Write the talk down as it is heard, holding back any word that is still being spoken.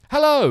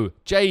Hello,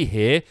 Jay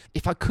here.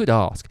 If I could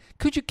ask,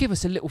 could you give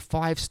us a little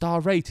 5-star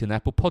rating on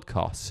Apple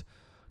Podcasts?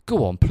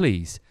 Go on,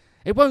 please.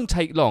 It won't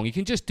take long. You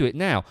can just do it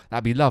now.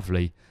 That'd be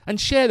lovely. And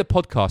share the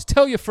podcast.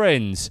 Tell your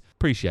friends.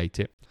 Appreciate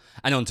it.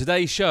 And on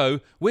today's show,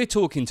 we're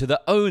talking to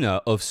the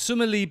owner of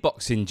Sumali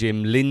Boxing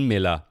Gym, Lynn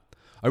Miller.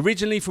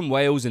 Originally from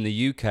Wales in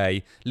the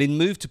UK, Lynn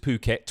moved to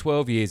Phuket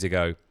 12 years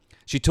ago.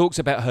 She talks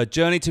about her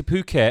journey to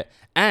Phuket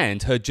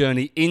and her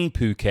journey in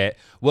Phuket,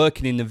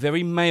 working in the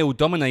very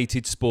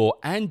male-dominated sport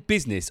and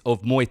business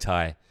of Muay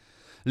Thai.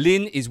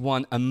 Lynn is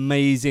one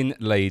amazing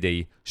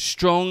lady,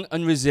 strong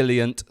and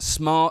resilient,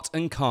 smart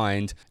and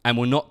kind, and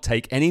will not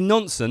take any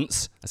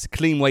nonsense, that's a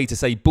clean way to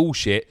say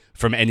bullshit,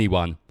 from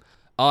anyone.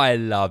 I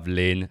love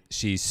Lynn.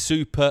 She's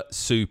super,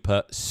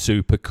 super,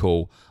 super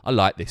cool. I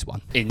like this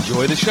one.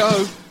 Enjoy the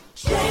show.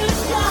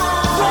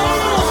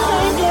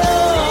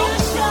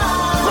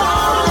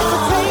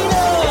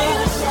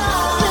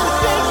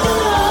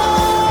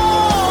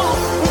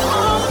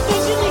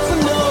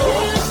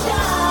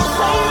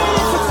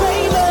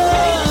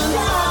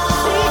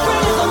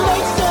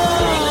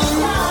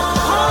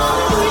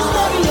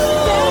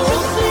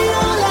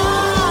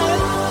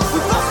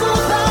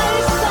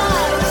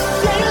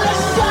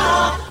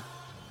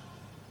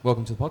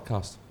 Welcome to the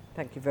podcast.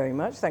 Thank you very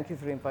much. Thank you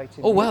for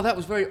inviting me. Oh wow, that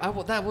was very.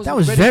 That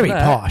was very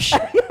posh.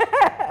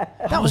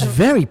 That was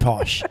very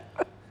posh.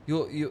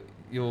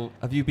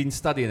 Have you been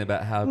studying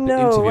about how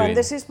No, interviewing? and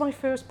this is my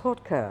first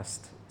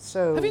podcast.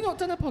 So Have you not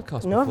done a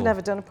podcast before? No, I've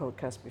never done a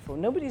podcast before.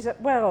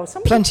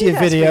 Somebody Plenty did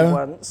of ask video. me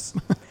once,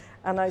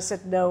 and I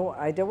said no,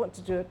 I don't want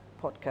to do a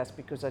podcast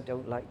because I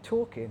don't like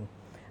talking.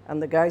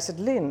 And the guy said,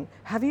 Lynn,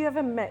 have you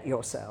ever met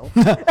yourself?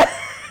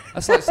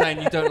 That's like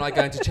saying you don't like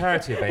going to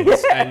charity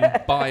events and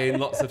buying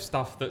lots of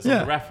stuff that's on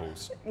the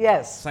raffles.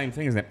 Yes. Same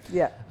thing, isn't it?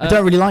 Yeah. I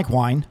don't really like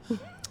wine.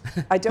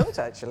 I don't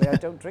actually. I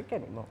don't drink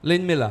anymore.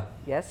 Lynn Miller.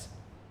 Yes.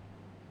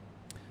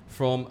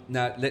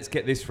 Now let's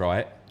get this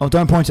right. Oh,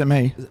 don't point at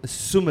me.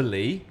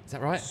 Sumali, is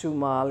that right?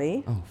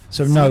 Somali. Oh,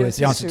 So no, it's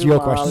the answer to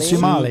your question.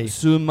 Somali.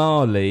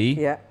 Sumali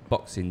Yeah.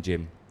 Boxing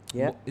Gym.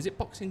 Yeah. Is it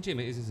boxing gym?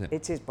 It is, isn't it?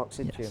 It is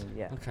boxing Yes. gym,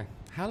 yeah. Okay.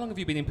 How long have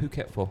you been in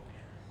Phuket for?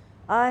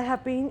 I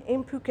have been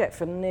in Phuket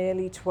for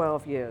nearly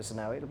 12 years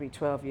now. It'll be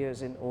 12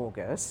 years in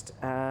August.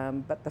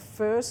 But the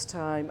first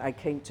time I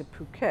came to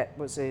Phuket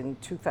was in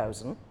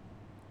 2000.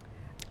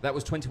 That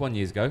was 21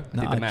 years ago. I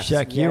No, did the I'd maths.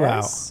 check you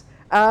out.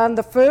 And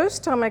the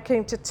first time I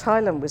came to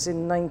Thailand was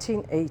in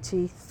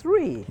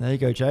 1983. There you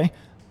go, Jay.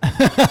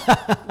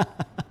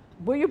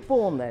 Were you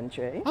born then,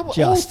 Jay?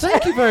 Just.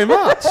 Thank you very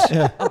much.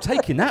 I'm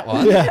taking that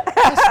one. Yeah.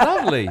 That's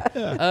lovely.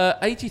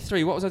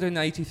 83. What was I doing in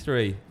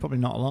 83? Probably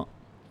not a lot.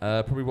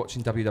 Probably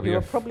watching WWF. You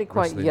were probably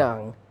quite wrestling.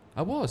 young.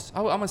 I was.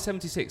 I'm a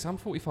 76. I'm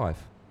 45.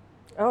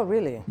 Oh,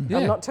 really? Yeah.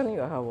 I'm not telling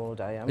you how old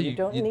I am. You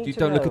don't need you to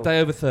don't know. look a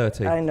day over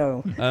 30. I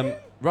know.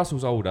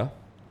 Russell's older.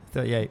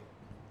 38.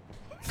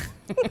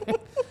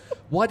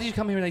 Why did you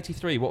come here in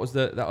 83? What was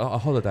a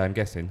holiday, I'm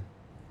guessing?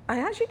 I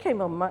actually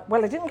came on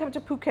I didn't come to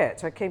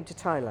Phuket. I came to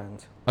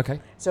Thailand. Okay.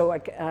 So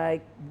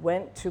I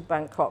went to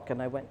Bangkok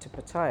and I went to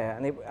Pattaya,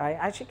 and I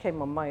actually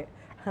came on my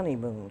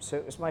honeymoon. So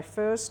it was my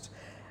first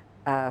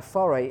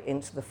foray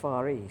into the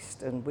Far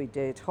East, and we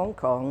did Hong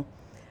Kong,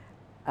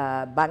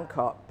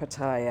 Bangkok,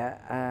 Pattaya,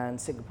 and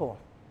Singapore,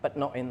 but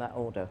not in that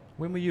order.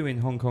 When were you in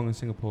Hong Kong and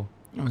Singapore?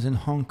 I was in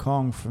Hong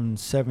Kong from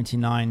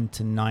 79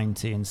 to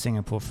 90 and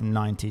Singapore from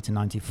 90 to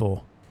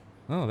 94.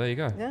 Oh, there you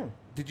go. Yeah.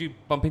 Did you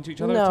bump into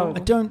each other No. at all? I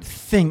don't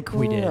think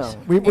we did. No.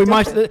 We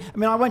might. I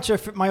mean, I went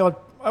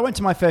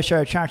to my fair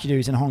share of charity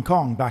dues in Hong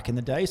Kong back in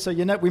the day, so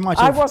we might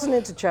I have. wasn't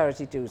into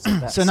charity dues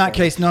at that So in that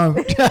stage. case, no.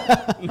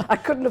 I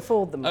couldn't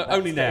afford them. at that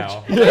Only stage.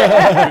 now. With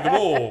them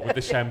all, with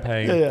the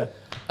champagne.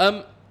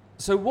 Yeah.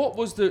 So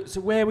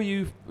where were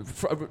you?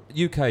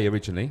 UK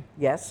originally?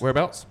 Yes.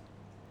 Whereabouts?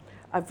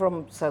 I'm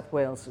from South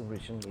Wales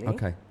originally.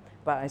 Okay.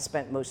 But I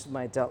spent most of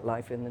my adult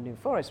life in the New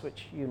Forest,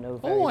 which you know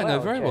very Oh, well. I know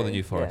very well the Jay.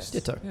 New Forest.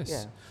 Yes. Ditto. Yes.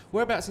 Yeah.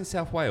 Whereabouts in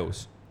South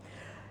Wales?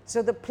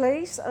 So the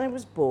place I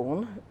was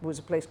born was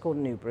a place called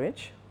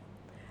Newbridge,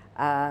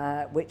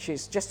 which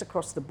is just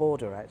across the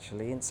border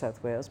actually in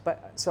South Wales.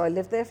 So I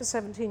lived there for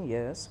 17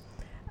 years,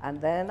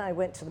 and then I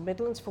went to the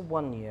Midlands for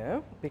 1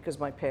 year because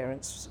my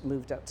parents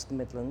moved up to the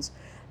Midlands.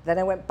 Then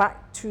I went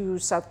back to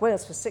South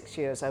Wales for 6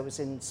 years. I was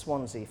in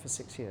Swansea for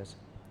 6 years.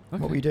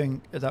 Okay. What were you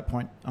doing at that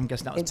point? I'm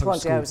guessing that was In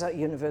Swansea, post-school. I was at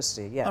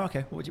university, yeah. Oh,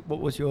 okay. What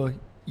was your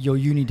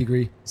uni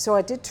degree? So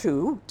I did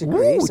 2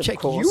 degrees, check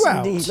of course, you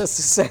out. needless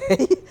to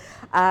say.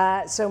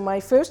 So my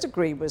first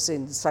degree was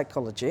in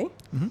psychology,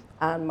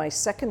 and my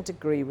second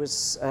degree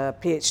was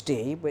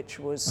PhD, which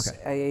was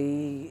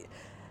a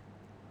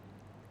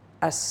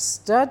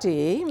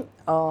study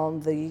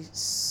on the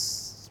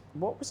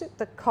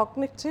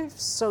cognitive,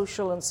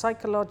 social, and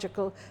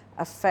psychological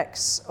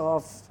effects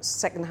of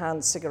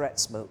secondhand cigarette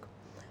smoke.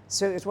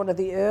 So it was one of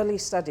the early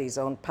studies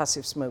on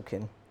passive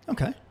smoking.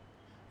 Okay.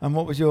 And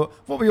what were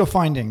your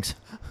findings?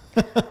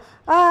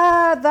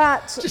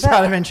 Just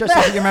out of interest,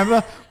 if you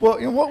remember,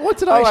 what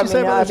did I actually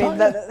say about the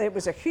time? It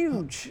was a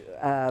huge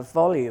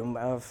volume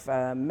of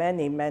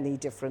many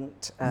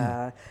different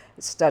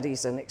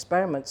studies and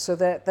experiments. So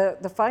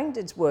the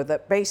findings were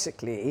that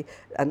basically,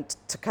 and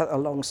to cut a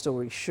long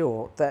story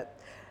short, that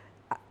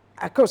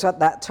of course at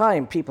that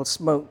time people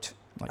smoked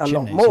Like a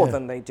lot chimneys, more yeah.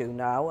 than they do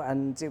now,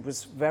 and it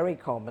was very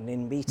common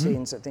in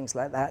meetings and things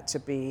like that to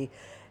be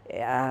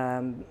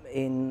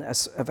in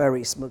a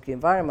very smoky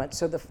environment.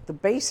 So the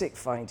basic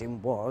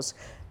finding was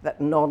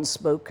that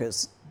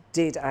non-smokers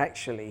did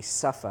actually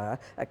suffer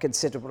a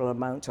considerable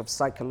amount of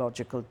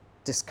psychological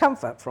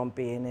discomfort from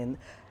being in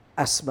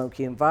a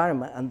smoky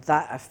environment, and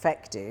that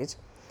affected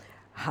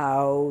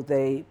how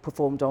they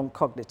performed on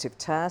cognitive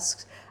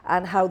tasks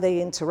and how they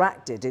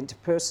interacted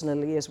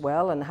interpersonally as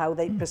well, and how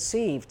they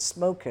perceived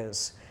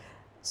smokers.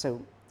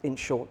 So in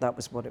short, that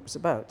was what it was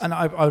about. And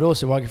I would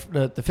also argue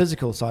the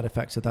physical side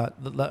effects of that.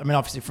 I mean,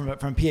 obviously, from a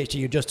PhD,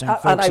 you're just doing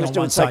And I focusing was on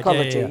doing one side.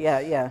 psychology,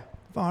 yeah.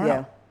 Far Yeah.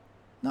 out.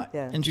 No,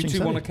 Yeah. Do interesting you two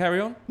study. want to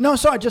carry on? No,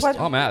 sorry, just...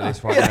 I'm out of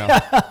this right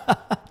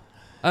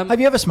now. Have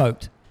you ever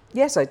smoked?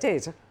 Yes, I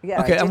did.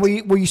 Yeah, Okay, I and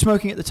did. were you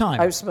smoking at the time?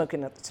 I was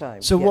smoking at the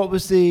time. So yeah. what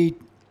was the...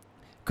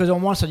 Because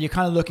on one side, you're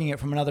kind of looking at it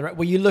from another...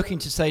 Were you looking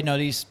to say, no,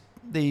 these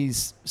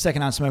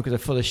secondhand smokers are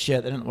full of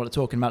shit, they don't know what they're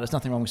talking about, there's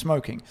nothing wrong with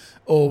smoking?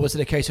 Or was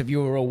it a case of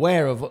you were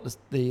aware of what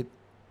the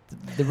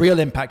real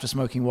impact of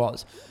smoking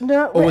was?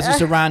 No, Or was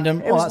this a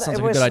random, it was- that sounds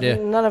it like a good was idea?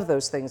 None of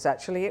those things,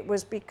 actually. It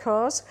was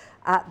because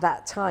at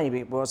that time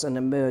it was an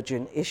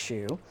emergent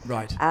issue.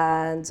 Right.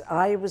 And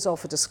I was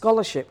offered a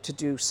scholarship to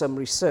do some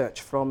research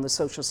from the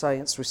Social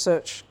Science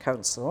Research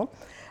Council.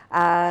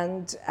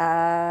 And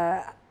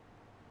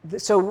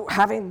so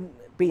having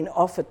been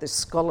offered this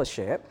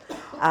scholarship,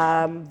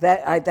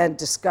 that I then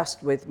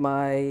discussed with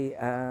my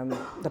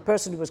the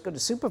person who was going to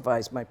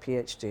supervise my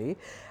PhD,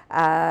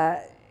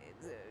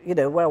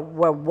 well,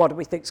 what do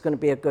we think is going to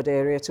be a good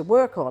area to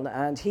work on?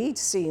 And he'd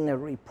seen a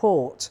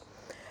report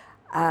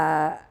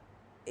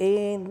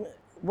in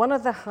one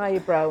of the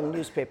highbrow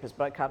newspapers,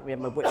 but I can't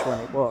remember which one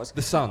it was.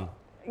 The Sun.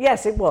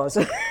 Yes, it was.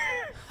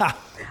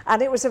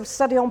 And it was a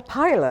study on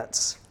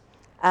pilots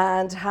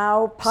and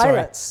how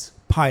pilots...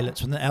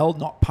 Pilots with an L,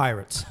 not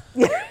pirates.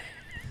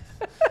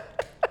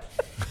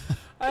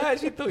 I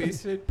actually thought you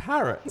said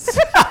parrots.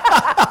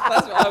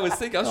 That's what I was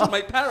thinking. I was going to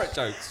make parrot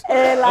jokes.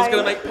 I was going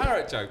to make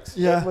parrot jokes.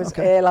 Yeah, It was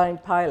airline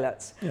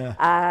pilots. Yeah.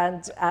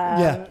 And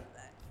Yeah.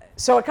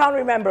 so I can't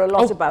remember a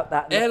lot about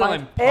that.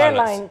 airline pilots.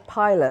 Airline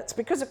pilots.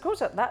 Because, of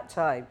course, at that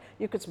time,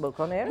 you could smoke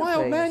on airplanes. My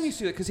old man used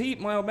to do that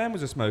because my old man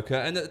was a smoker,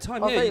 and at the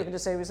time, I thought yeah. you were going to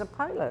say he was a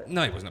pilot.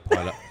 No, he wasn't a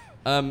pilot.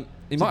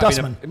 He might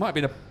dustman. it might have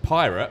been a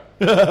pirate.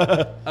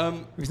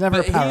 He's never a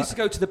But he parrot. used to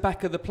go to the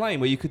back of the plane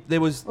where there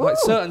was like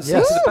Ooh, certain seats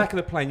yes. at the back of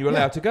the plane you were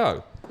allowed to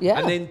go. Yeah.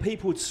 And then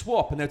people would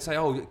swap and they'd say,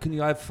 "Oh, can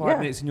you have 5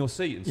 minutes in your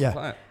seat?" and stuff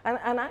Yeah. like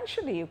that. And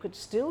actually, you could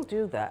still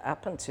do that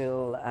up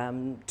until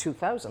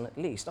 2000 at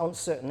least on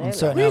certain On airlines.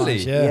 certain Really?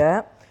 airlines,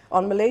 yeah.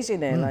 On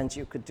Malaysian Airlines,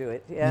 you could do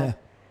it. Yeah.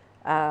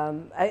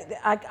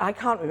 I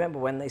can't remember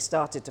when they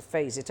started to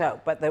phase it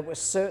out, but there were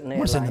certain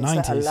Well, it's in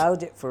airlines the that 90s.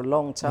 allowed it for a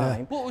long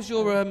time. What was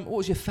your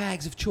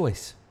fags of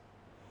choice?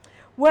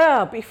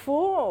 Well,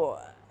 before.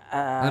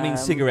 I mean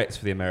cigarettes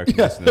for the American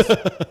listeners.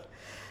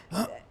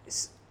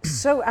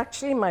 So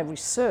actually, my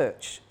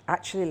research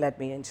actually led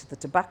me into the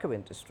tobacco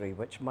industry,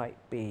 which might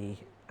be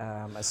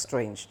a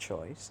strange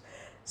choice.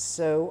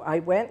 So I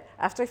went,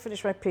 after I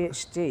finished my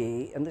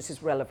PhD, and this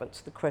is relevant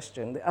to the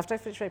question, after I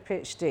finished my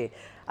PhD,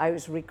 I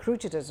was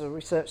recruited as a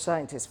research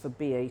scientist for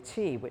BAT,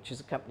 which is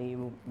a company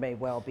you may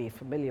well be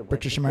familiar with.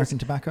 British American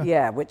Tobacco?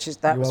 Yeah, that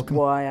You're was welcome.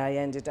 why I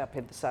ended up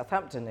in the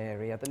Southampton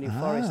area, the New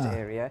Forest Ah.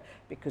 area,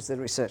 because the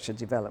research and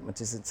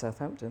development is in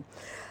Southampton.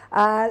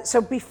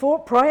 So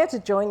prior to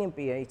joining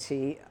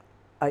BAT,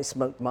 I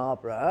smoked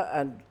Marlboro,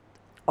 and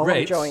on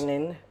Reds?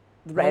 joining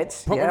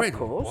Reds, Proper yeah, red? of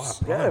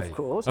course, Wow, yeah, of right.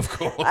 course. Of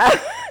course.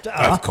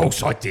 Of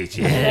course I did,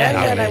 yeah.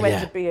 And then I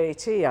went to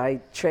BAT. I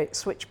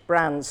switched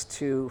brands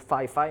to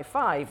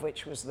 555,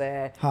 which was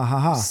their Ha ha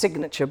ha.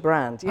 signature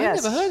brand. Yes.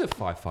 I've never heard of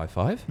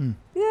 555.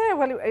 Yeah,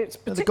 well, it's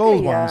the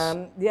particularly gold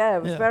ones. yeah,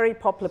 it was Yeah. very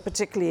popular,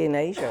 particularly in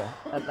Asia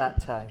at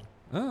that time.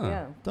 Ah.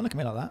 Yeah. Don't look at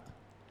me like that.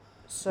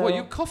 So Well,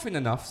 you're coughing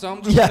enough, so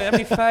I'm just wondering how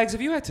many fags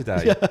have you had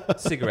today?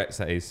 Cigarettes,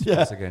 that is,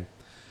 once again.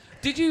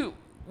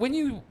 When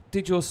you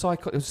did your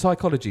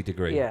psychology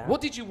degree, Yeah.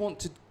 what did you want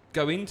to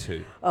go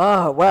into?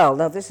 Oh, well,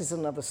 now this is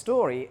another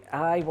story.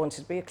 I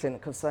wanted to be a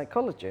clinical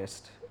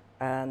psychologist.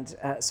 And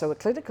so a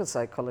clinical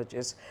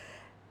psychologist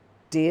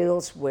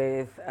deals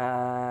with,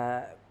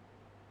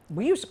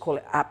 we used to call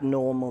it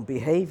abnormal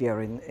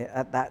behavior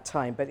at that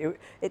time, but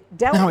it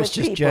dealt Now with it's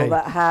just people Jay.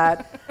 that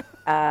had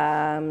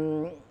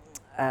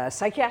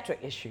psychiatric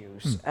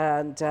issues.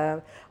 And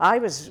I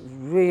was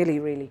really,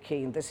 really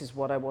keen. This is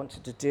what I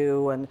wanted to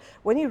do. And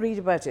when you read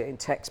about it in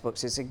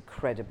textbooks, it's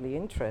incredibly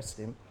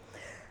interesting.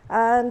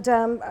 And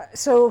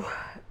so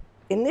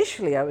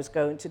initially I was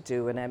going to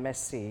do an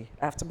MSc.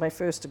 After my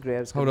first degree, I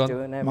was going to do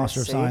an MSc.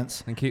 Master of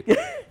Science. Thank you.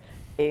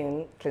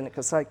 in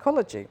clinical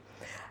psychology.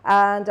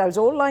 And I was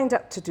all lined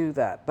up to do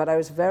that, but I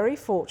was very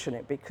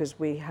fortunate because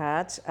we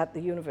had at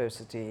the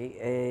university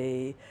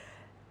a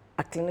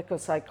clinical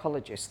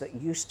psychologist that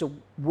used to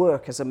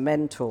work as a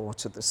mentor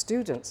to the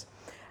students.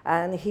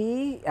 And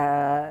he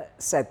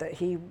said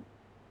that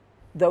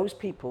those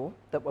people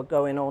that were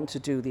going on to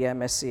do the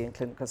MSc in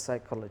clinical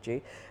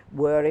psychology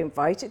were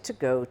invited to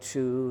go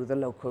to the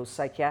local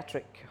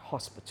psychiatric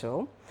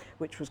hospital,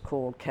 which was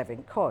called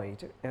Kevin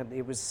Coyd, and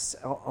it was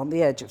on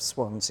the edge of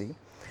Swansea,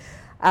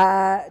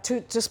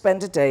 to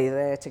spend a day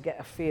there to get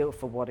a feel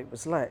for what it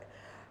was like.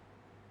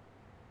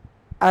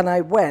 And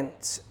I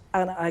went,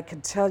 and I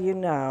can tell you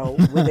now,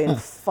 within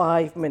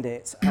 5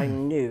 minutes, I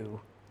knew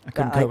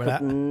that I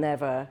could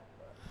never...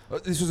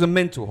 This was a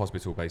mental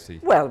hospital, basically.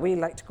 Well, we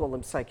like to call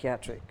them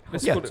psychiatric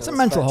hospitals. It's a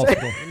mental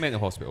hospital. A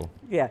mental hospital.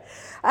 Yeah.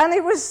 And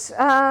it was...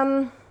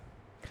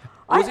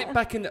 was it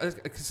back in...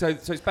 so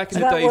it's back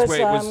in the days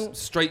where it was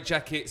straight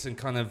jackets and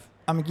kind of...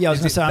 I was going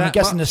to say, I'm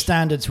guessing the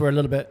standards were a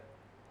little bit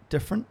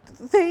different.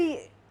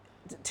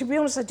 To be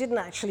honest, I didn't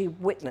actually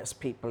witness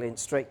people in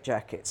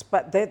straitjackets,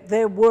 but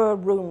there were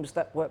rooms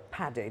that were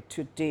padded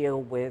to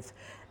deal with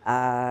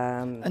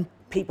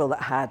people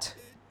that had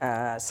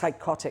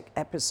psychotic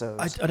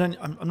episodes. I'm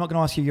not going to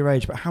ask you your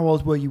age, but how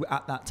old were you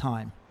at that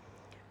time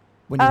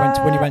when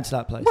you went to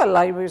that place? Well,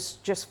 I was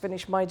just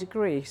finished my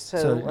degree,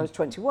 so I was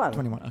 21.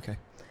 21, okay.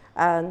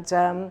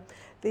 And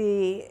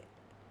they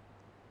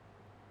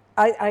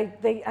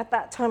at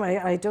that time,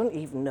 I don't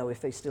even know if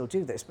they still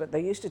do this, but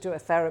they used to do a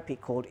therapy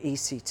called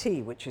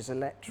ECT, which is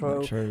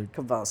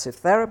electroconvulsive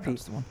therapy.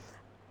 That's the one.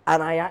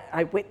 And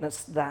I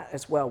witnessed that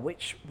as well,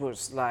 which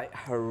was like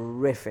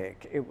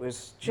horrific. It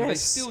was just... They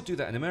still do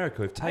that in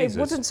America with tasers.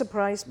 It wouldn't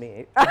surprise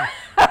me.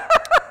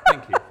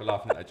 Thank you for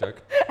laughing at that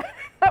joke.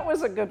 That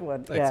was a good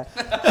one. Thanks.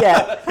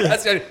 Yeah.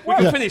 That's the only, we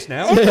can finish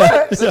now.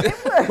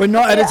 We're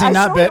not editing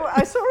that bit.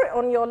 I saw it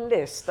on your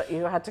list that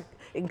you had to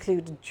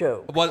include a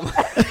joke. One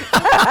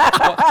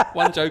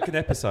joke an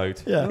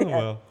episode. Yeah. Oh,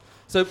 well.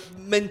 So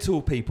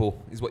mental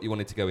people is what you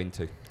wanted to go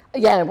into.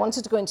 Yeah, I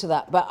wanted to go into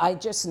that, but I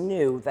just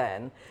knew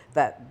then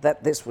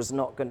that this was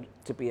not going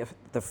to be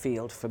the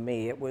field for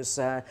me. It was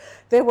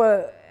there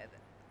were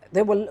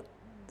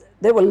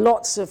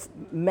lots of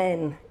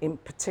men in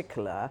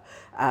particular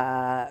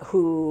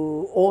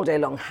who all day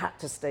long had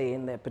to stay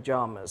in their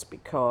pajamas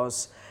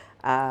because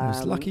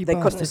they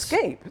couldn't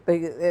escape.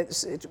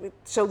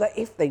 So that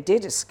if they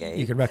did escape,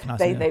 you could recognize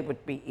them, they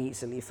would be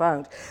easily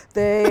found.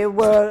 There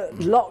were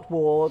locked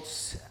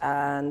wards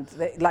and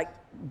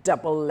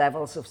double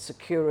levels of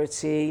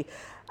security,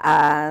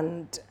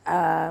 and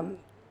I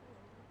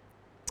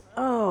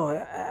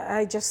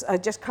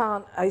just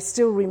can't. I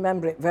still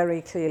remember it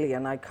very clearly,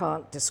 and I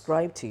can't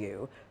describe to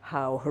you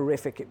how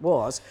horrific it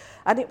was.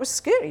 And it was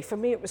scary. For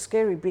me, it was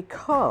scary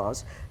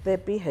because their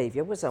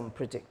behavior was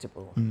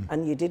unpredictable.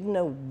 And you didn't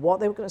know what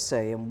they were going to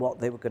say and what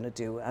they were going to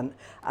do. And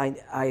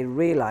I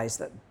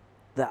realized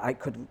that I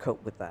couldn't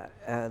cope with that,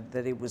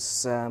 that it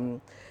was...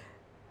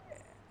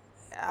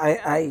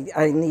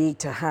 I need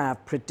to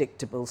have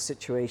predictable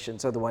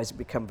situations, otherwise it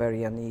become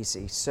very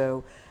uneasy.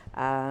 So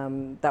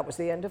that was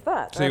the end of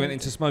that. So you went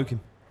into smoking?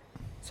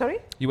 Sorry?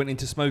 You went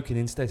into smoking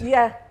instead?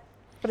 Yeah,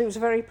 but it was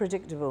very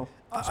predictable.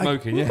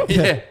 Smoking,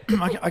 yeah.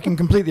 I can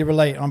completely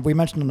relate. We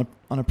mentioned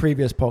on a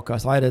previous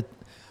podcast, I had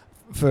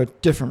for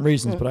different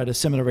reasons, but I had a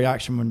similar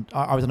reaction when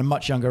I was at a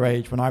much younger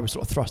age, when I was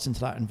sort of thrust into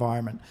that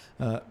environment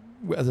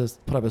as a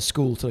part of a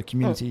school to a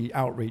community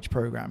outreach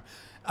program,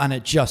 and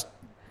it just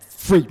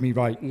freaked me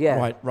right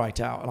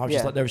out. And I was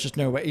just like, there was just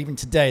no way. Even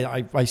today,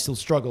 I still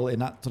struggle in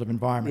that sort of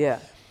environment. Yeah.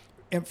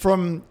 And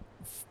from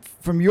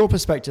your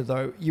perspective,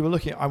 though, you were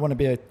looking at, I want to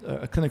be a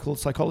clinical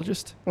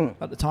psychologist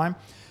at the time,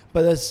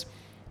 but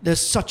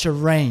there's such a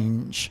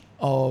range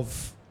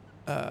of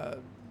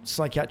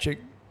psychiatric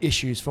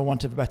issues, for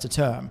want of a better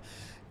term,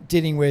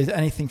 dealing with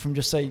anything from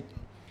just, say,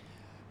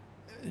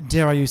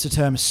 dare I use the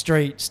term,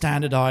 straight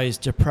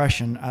standardized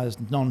depression, as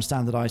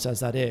non-standardized as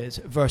that is,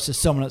 versus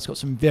someone that's got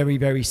some very,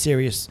 very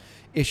serious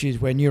issues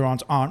where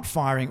neurons aren't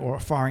firing or are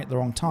firing at the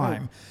wrong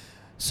time.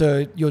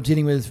 So you're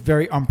dealing with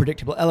very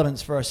unpredictable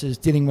elements versus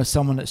dealing with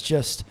someone that's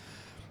just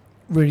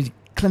really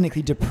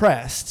clinically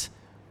depressed,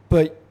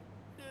 but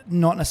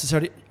not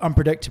necessarily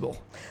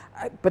unpredictable.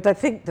 But I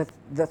think that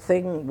the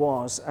thing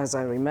was, as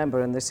I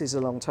remember, and this is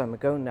a long time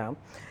ago now,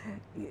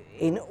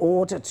 in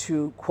order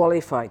to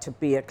qualify to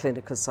be a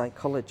clinical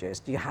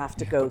psychologist, you have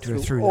to go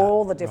through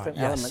all the different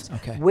elements,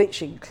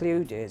 which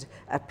included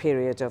a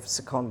period of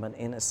secondment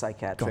in a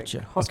psychiatric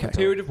hospital. A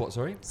period of what,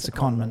 sorry?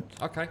 Secondment.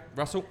 Okay,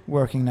 Russell.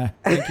 Working there.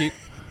 Thank you.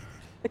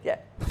 Yeah.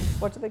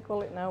 What do they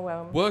call it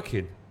now?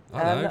 Working.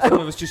 I don't know.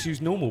 Some of us just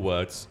use normal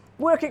words.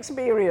 Work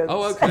experience.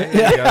 Oh, okay.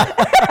 There you go.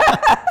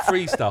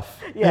 Free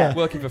stuff. Yeah.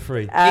 Working for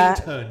free.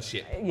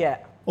 Internship. Yeah.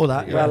 All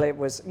that. Well, it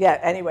was. Yeah.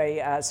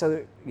 Anyway,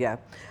 so yeah,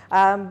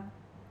 and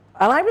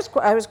I was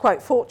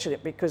quite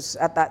fortunate because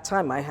at that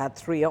time I had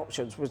three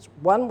options.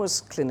 One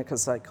was clinical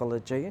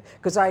psychology,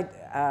 because I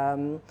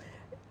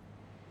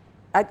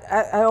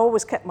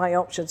always kept my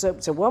options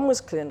open. So one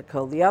was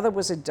clinical, the other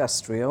was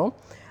industrial,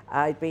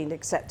 I'd been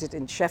accepted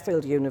in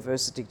Sheffield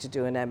University to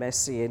do an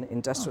MSc in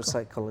industrial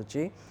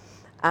psychology.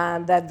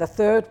 And then the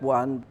third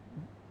one,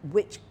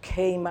 which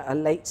came at a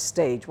late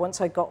stage,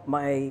 once I got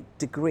my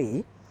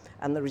degree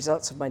and the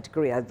results of my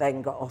degree, I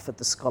then got offered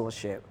the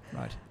scholarship.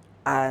 Right.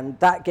 And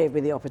that gave me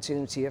the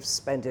opportunity of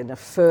spending a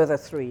further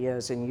 3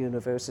 years in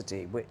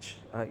university, which,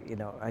 I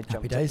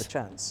jumped at the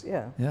chance.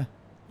 Yeah. Yeah.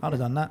 I'd have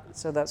done that.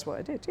 So that's what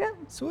I did, yeah.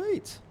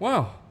 Sweet.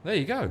 Wow, there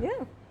you go.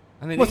 Yeah.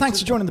 And then Well, thanks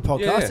for joining the podcast.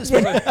 Yeah. It's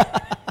been-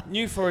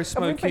 New Forest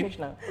Are we smoking. finished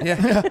now?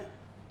 Yeah.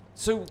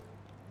 So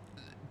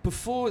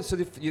before,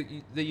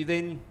 you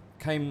then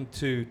came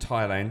to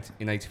Thailand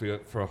in '83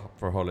 for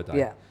a holiday.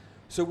 Yeah.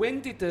 So when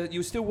did you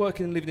were still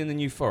working and living in the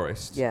New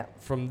Forest? Yeah.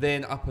 From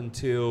then up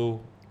until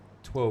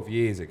 12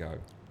 years ago.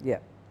 Yeah.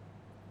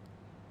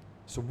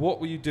 So what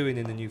were you doing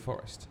in the New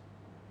Forest?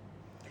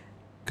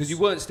 Because you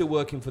weren't still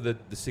working for the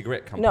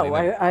cigarette company. No,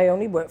 I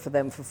only worked for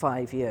them for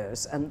 5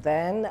 years. And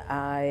then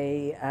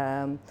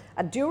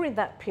and during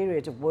that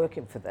period of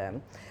working for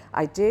them,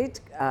 I did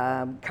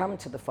come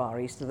to the Far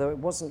East, although it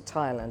wasn't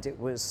Thailand, it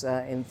was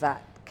in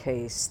that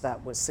case,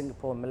 that was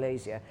Singapore and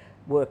Malaysia,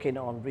 working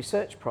on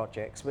research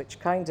projects, which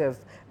kind of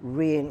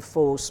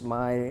reinforced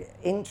my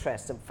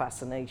interest and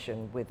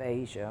fascination with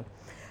Asia.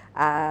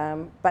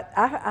 But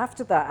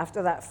after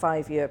that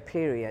 5-year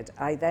period,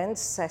 I then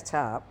set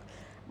up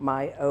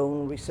my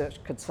own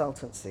research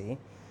consultancy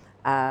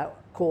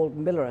called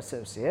Miller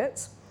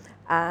Associates,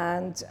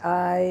 and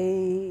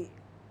I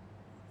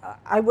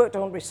worked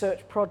on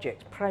research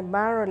projects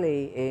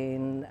primarily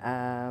in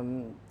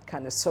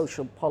kind of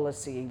social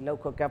policy,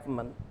 local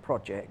government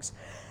projects,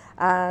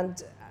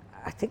 and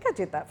I think I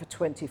did that for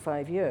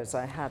 25 years.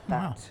 I had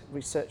that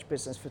research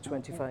business for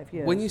 25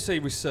 years. When you say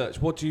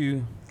research, what do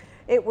you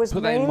it was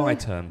put that in my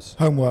terms?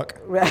 Homework.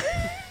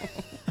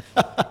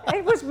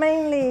 It was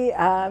mainly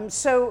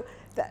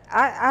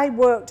I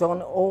worked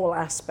on all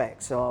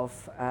aspects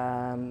of,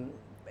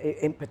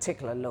 in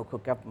particular, local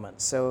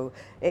government. So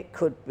it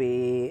could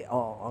be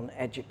on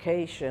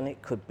education,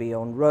 it could be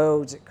on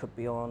roads, it could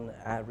be on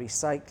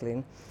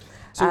recycling.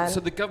 So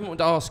the government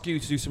would ask you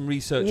to do some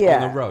research Yeah.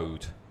 on the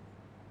road?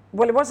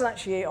 Well, it wasn't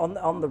actually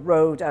on the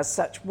road as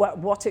such.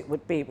 What it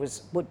would be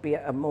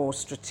at a more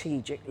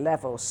strategic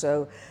level.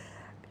 So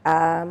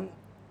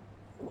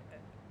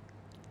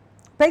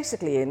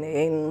basically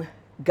in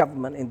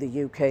government in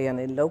the UK and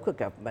in local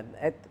government,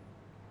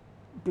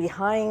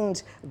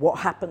 behind what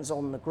happens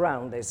on the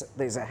ground,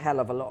 there's a hell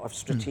of a lot of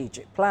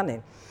strategic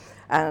planning.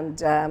 And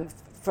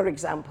for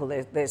example,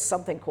 there's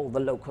something called the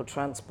local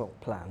transport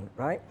plan,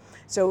 right?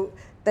 So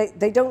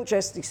they don't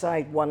just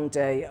decide one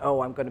day,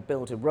 oh, I'm going to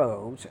build a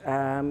road.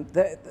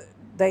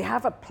 They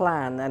have a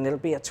plan, and it'll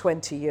be a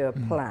 20-year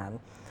plan.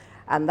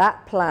 And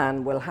that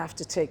plan will have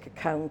to take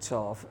account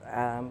of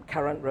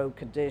current road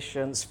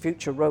conditions,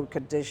 future road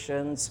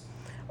conditions,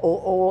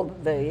 all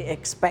the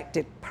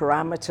expected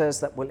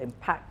parameters that will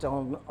impact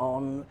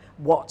on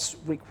what's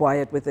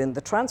required within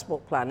the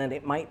transport plan. And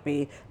it might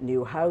be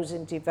new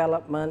housing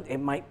development, it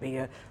might be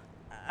a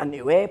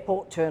new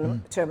airport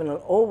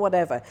terminal or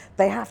whatever.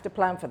 They have to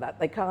plan for that.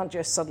 They can't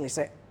just suddenly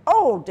say,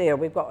 oh dear,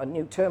 we've got a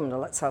new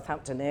terminal at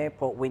Southampton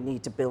Airport, we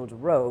need to build a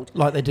road.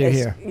 Like they do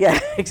here. Yeah,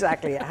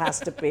 exactly. It has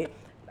to be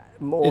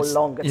more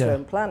longer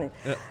term planning.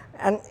 Yeah.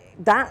 And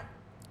that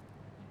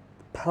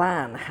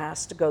plan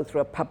has to go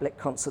through a public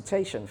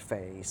consultation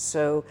phase.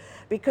 So,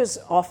 because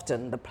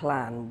often the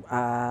plan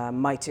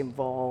might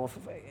involve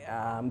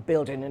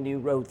building a new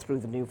road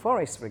through the New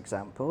Forest, for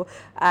example,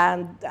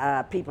 and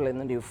people in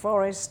the New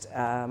Forest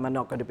are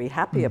not going to be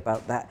happy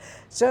about that.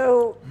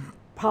 So,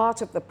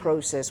 part of the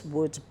process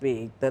would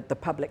be the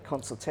public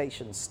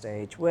consultation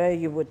stage, where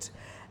you would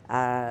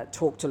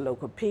talk to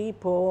local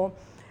people.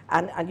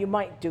 And you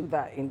might do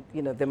that in,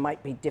 there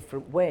might be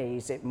different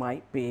ways. It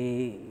might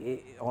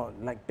be,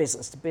 like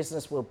business to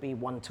business will be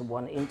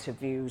one-to-one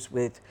interviews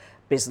with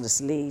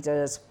business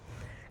leaders,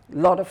 a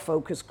lot of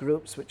focus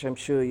groups, which I'm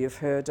sure you've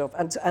heard of,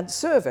 and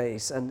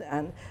surveys. And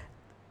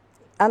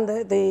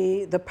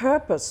the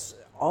purpose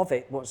of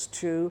it was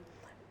to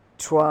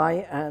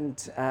try and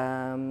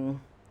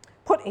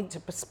put into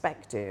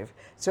perspective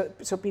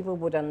so people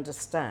would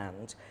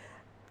understand,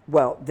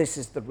 well, this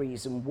is the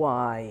reason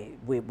why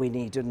we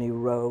need a new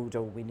road,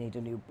 or we need a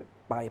new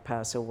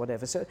bypass, or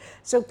whatever.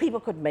 So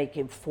people could make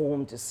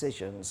informed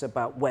decisions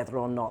about whether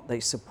or not they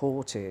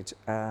supported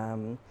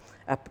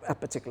a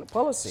particular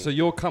policy. So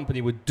your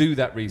company would do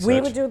that research?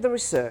 We would do the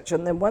research,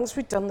 and then once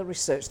we'd done the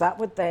research, that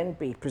would then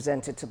be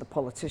presented to the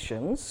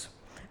politicians,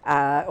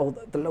 or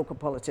the local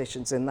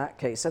politicians in that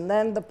case, and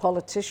then the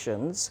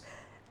politicians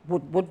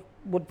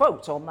would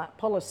vote on that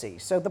policy.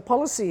 So the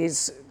policy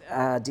is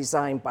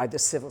designed by the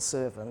civil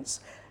servants.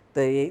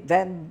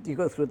 Then you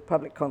go through the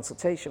public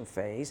consultation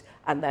phase,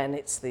 and then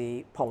it's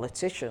the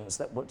politicians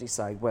that will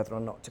decide whether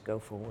or not to go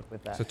forward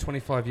with that. So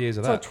 25 years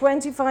of that. So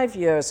 25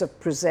 years of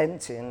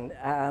presenting.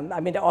 I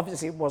mean,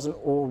 obviously it wasn't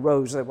all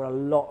rose. There were a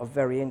lot of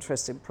very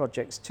interesting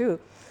projects too.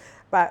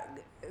 But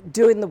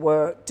doing the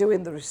work,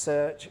 doing the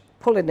research,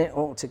 pulling it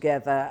all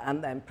together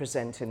and then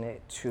presenting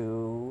it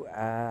to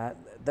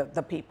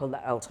the people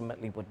that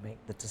ultimately would make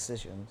the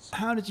decisions.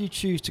 How did you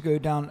choose to go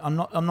down?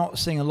 I'm not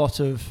seeing a lot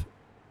of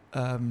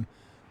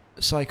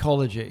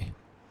psychology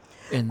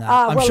in that.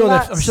 I'm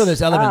sure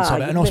there's elements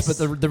of it, and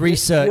also but the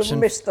research. You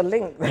missed the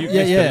link. You missed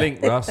the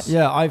link, Russ.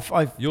 Yeah,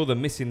 You're the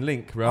missing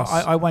link, Russ.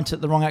 I went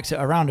at the wrong exit,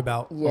 a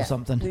roundabout or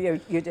something.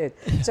 You did.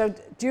 So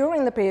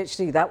during the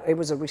PhD, it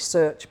was a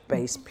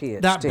research-based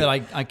PhD. That bit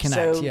I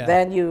connect. So yeah.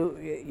 then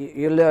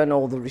you learn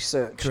all the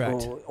research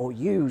or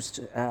used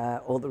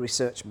all the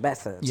research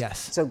methods.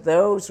 Yes. So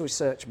those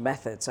research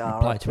methods are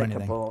Apply to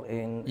applicable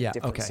in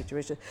different okay.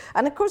 situations.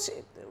 And of course,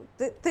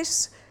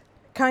 this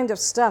kind of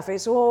stuff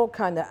is all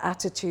kind of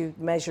attitude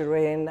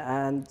measuring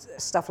and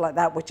stuff like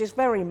that, which is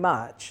very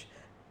much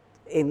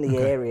in the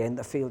area, in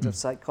the field of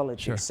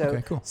psychology. Sure. So,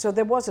 okay, cool. so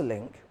there was a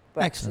link,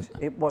 but Excellent.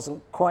 it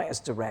wasn't quite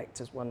as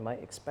direct as one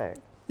might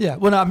expect. Yeah,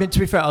 well, no, I mean, to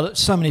be fair,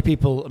 so many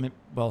people, I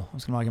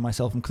was going to argue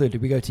myself included,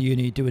 we go to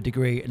uni, do a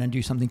degree, and then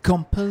do something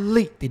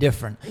completely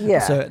different. Yeah.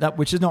 So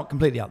which is not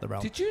completely out the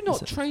realm. Did you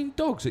not train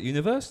dogs at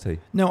university?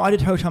 No, I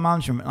did hotel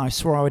management, and I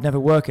swore I would never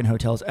work in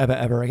hotels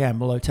ever again,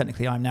 although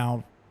technically I'm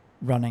now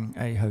running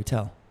a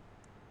hotel.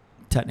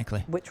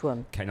 Technically. Which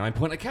one? Canine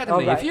Point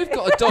Academy. Oh, right. If you've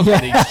got a dog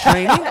that needs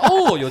training,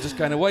 or you're just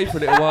going away for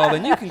a little while,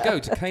 then you can go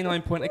to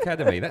Canine Point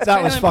Academy.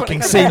 That was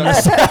fucking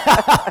seamless.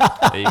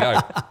 There you go.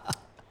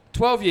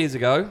 12 years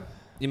ago,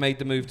 you made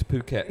the move to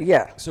Phuket.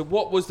 Yeah. So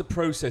what was the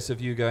process of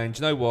you going,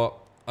 do you know what?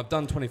 I've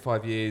done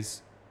 25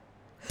 years.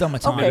 Done my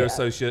time. Miller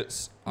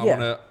Associates. I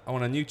Yeah.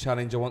 want a new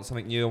challenge. I want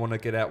something new. I want to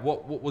get out.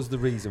 What was the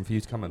reason for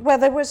you to come in? Well,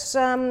 there was,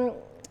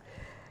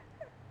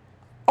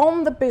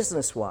 on the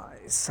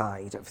business-wise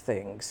side of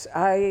things,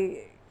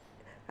 I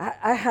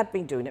had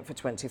been doing it for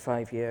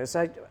 25 years.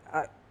 I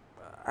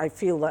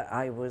feel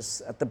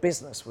that the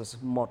business was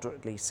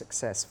moderately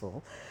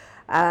successful.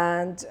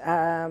 And,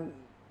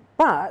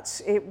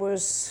 but it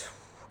was,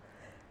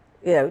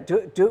 there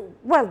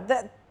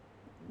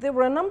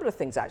were a number of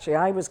things actually.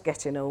 I was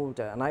getting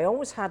older, and I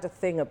always had a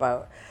thing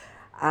about,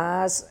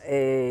 as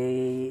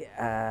a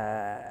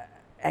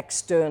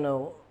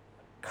external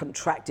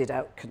contracted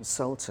out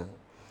consultant,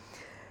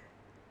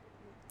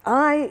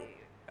 I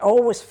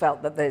always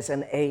felt that there's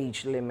an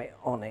age limit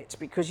on it,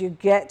 because you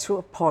get to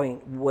a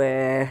point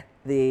where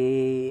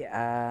the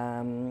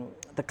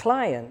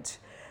client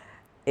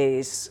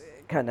is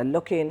kind of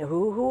looking,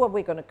 who are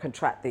we going to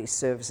contract these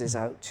services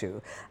out to?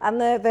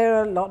 And there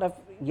are a lot of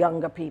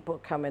younger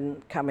people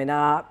coming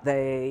up.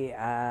 They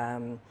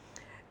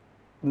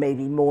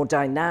maybe more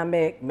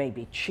dynamic,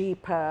 maybe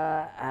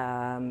cheaper,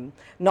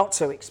 not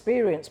so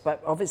experienced,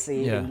 but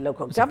obviously in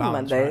local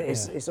government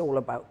is all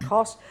about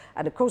cost.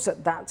 And of course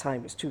at that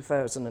time, it's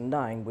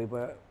 2009, we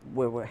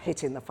were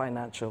hitting the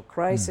financial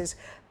crisis,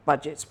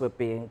 budgets were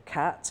being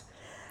cut.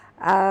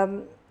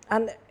 And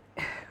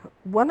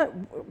one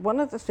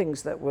of the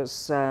things that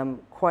was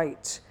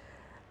quite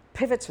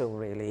pivotal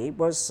really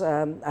was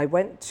I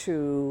went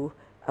to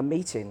a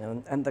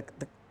meeting, and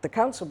the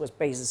council was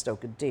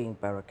Basingstoke and Deane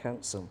Borough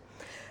Council.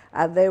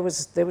 And there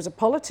was a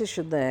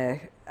politician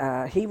there.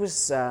 He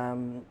was,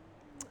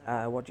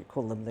 what do you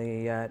call them,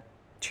 the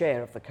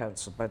chair of the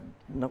council, but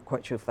not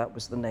quite sure if that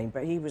was the name.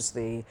 But he was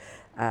the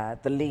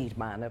lead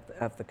man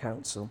of the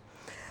council.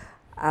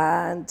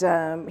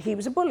 And he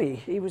was a bully.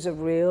 He was a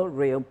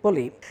real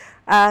bully.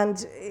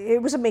 And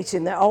it was a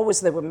meeting that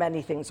there were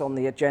many things on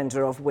the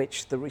agenda, of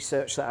which the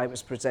research that I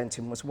was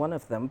presenting was one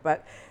of them.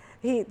 But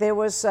there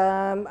was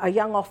a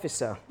young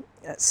officer,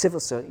 civil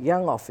servant,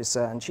 young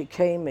officer, and she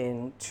came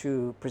in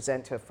to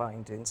present her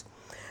findings.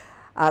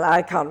 And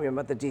I can't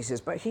remember the details,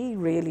 but he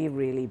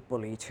really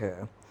bullied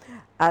her.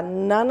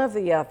 And none of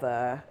the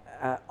other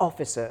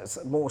officers,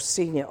 more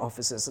senior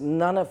officers,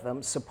 none of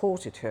them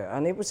supported her.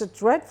 And it was a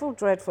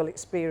dreadful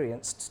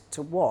experience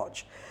to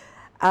watch.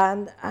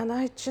 And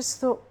I just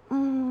thought,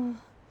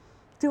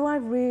 do I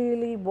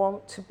really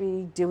want to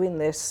be doing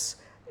this?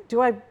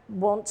 Do I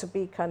want to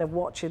be kind of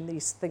watching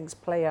these things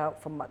play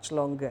out for much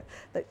longer?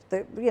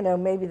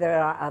 Maybe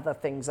there are other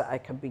things that I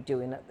can be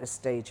doing at this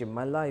stage in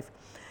my life.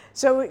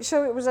 So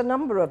it was a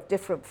number of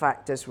different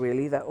factors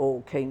really that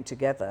all came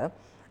together.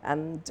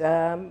 And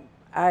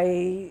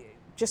I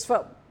just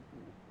felt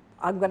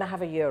I'm going to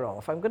have a year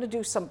off. I'm going to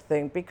do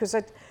something, because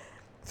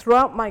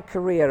throughout my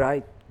career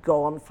I'd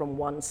gone from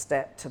one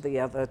step to the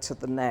other to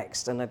the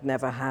next, and I'd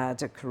never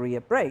had a career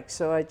break.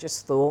 So I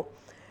just thought,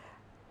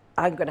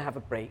 I'm going to have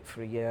a break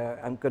for a year.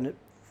 I'm going to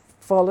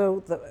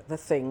follow the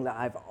thing that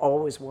I've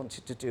always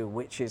wanted to do,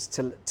 which is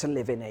to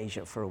live in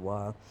Asia for a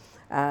while.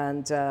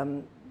 And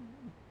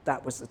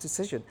that was the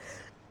decision.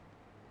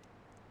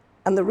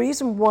 And the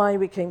reason why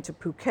we came to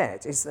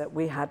Phuket is that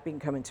we had been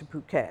coming to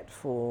Phuket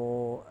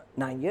for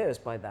 9 years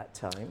by that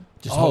time.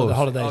 Just the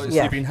holidays. So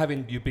Yeah.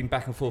 you've been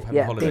back and forth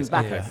having holidays.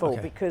 Been back and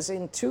forth, because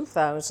in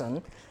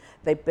 2000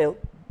 they built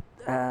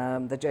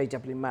the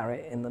JW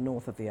Marriott in the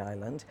north of the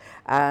island,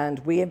 and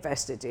we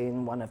invested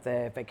in one of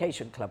their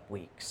vacation club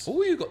weeks.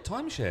 Oh, you got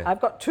timeshare. I've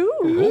got two.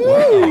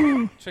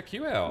 Oh, wow. Check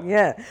you out.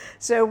 Yeah.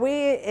 So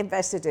we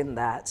invested in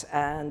that,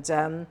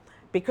 and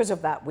because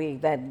of that, we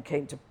then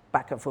came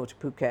back and forth to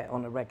Phuket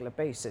on a regular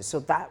basis. So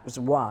that was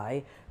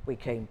why we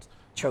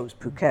chose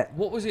Phuket.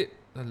 What was it?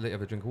 A little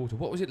of a drink of water.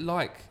 What was it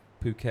like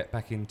Phuket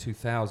back in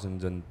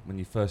 2000 and when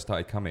you first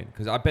started coming?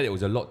 Because I bet it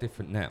was a lot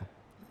different now.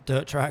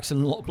 Dirt tracks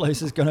and a lot of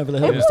places going over the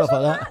hill and stuff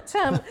like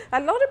that.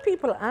 A lot of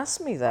people ask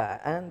me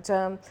that,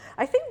 and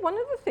I think one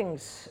of the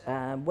things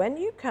when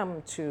you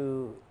come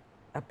to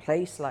a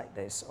place like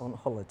this on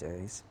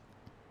holidays,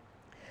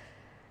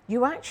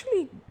 you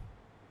actually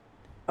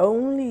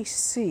only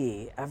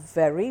see a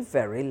very,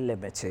 very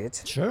limited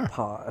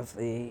part of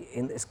the,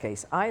 in this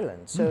case,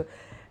 island. So,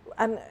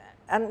 and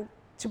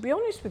to be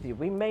honest with you,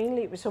 we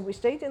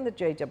stayed in the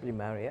JW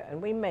Marriott, and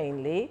we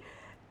mainly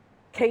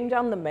came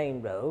down the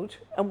main road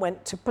and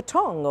went to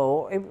Patong,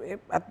 or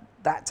at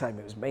that time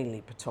it was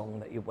mainly Patong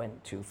that you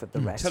went to for the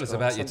restaurants. Tell us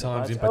about your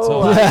times in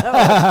Patong.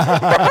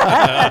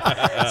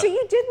 Oh, so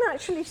you didn't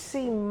actually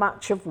see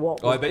much of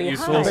what was I bet behind. you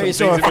saw some You things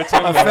saw in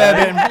Patong. a fair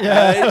bit,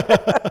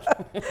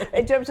 yeah.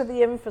 In terms of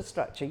the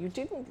infrastructure, you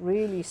didn't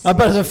really see I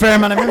bet there's a fair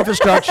amount of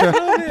infrastructure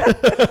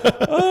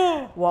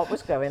what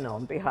was going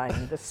on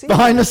behind the scenes.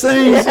 behind the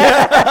scenes.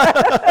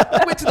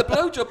 I went to the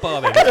blowjob bar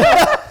then.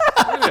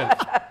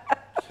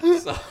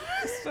 Brilliant.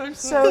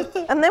 So,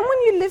 and then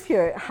when you live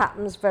here, it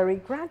happens very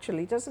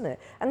gradually, doesn't it?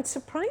 And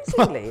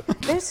surprisingly,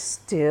 there's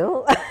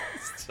still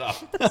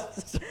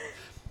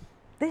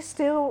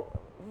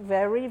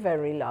very,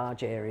 very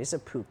large areas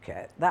of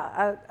Phuket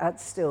that are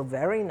still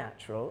very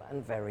natural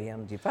and very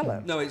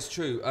undeveloped. No, it's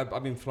true.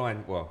 I've been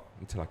flying, well,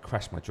 until I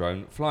crashed my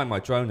drone. Flying my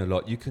drone a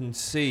lot, you can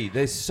see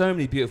there's so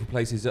many beautiful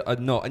places that are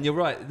not. And you're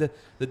right, the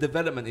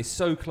development is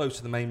so close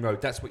to the main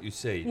road. That's what you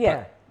see.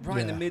 Yeah. But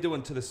right in the middle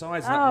and to the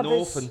sides, and Ah, up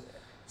north. there's And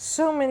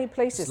so many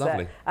places It's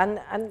lovely.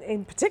 there. And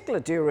in particular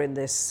during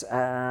this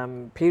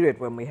period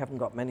when we haven't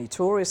got many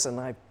tourists and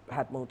I've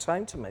had more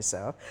time to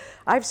myself,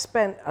 I've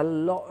spent a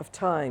lot of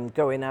time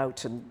going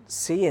out and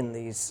seeing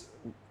these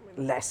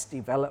less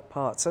developed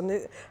parts, and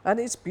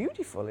it's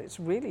beautiful. It's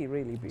really,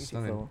 really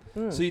beautiful.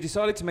 So you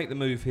decided to make the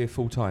move here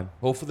full time,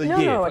 or for the No,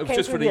 year? no, It I was came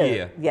just for for a the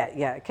year. year.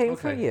 Yeah, it came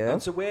for a year.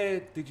 And so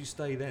where did you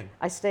stay then?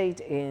 I stayed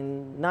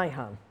in Nai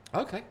Han.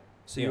 Okay.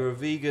 So you were a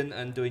vegan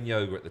and doing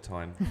yoga at the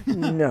time.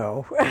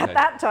 No, Okay. at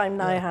that time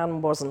Nai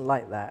Han wasn't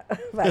like that.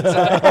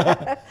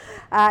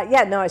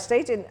 I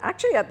stayed in.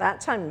 Actually, at that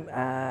time,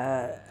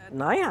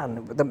 Nai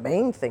Han. The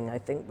main thing I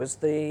think was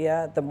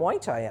the Muay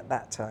Thai at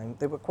that time.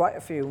 There were quite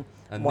a few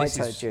And Muay this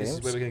Thai is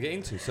gyms. where we're going to get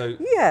into. So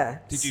Yeah.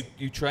 did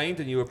you trained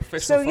and you were a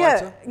professional So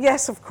fighter?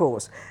 yes, of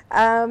course.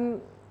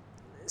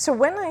 So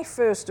when I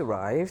first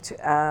arrived,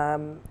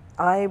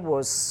 I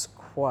was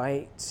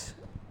quite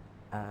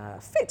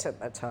fit at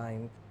that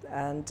time,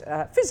 and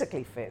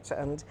physically fit.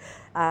 And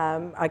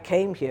I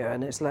came here,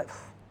 and it's like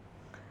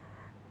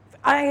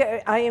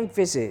I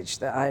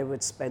envisaged that I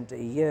would spend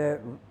a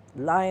year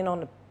lying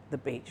on the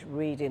beach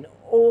reading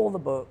all the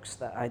books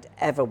that I'd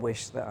ever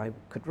wished that I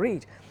could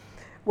read.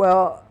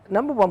 Well,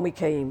 number one, we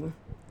came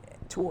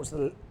towards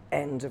the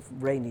end of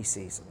rainy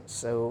season,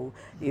 so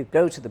you'd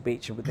go to the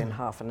beach and within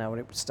half an hour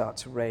it would start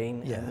to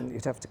rain, and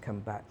you'd have to come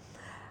back.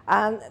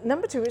 And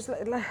number two is that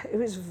it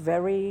was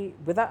very,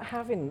 without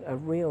having a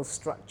real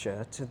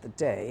structure to the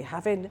day,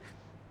 having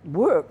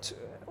worked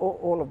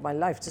all of my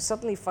life, to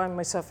suddenly find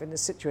myself in a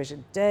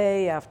situation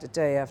day after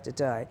day after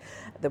day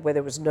where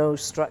there was no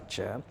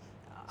structure.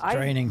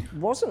 Draining.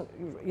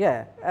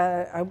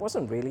 I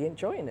wasn't really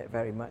enjoying it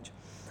very much.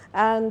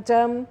 And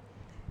oh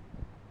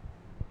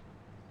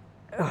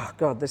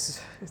God, we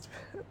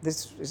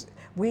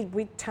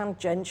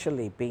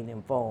tangentially been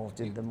involved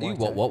in the Muay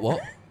Thai.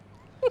 What?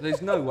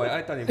 There's no way.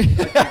 I don't even.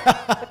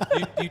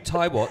 You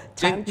tie what?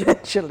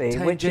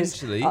 Tangentially, which is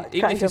Tangentially.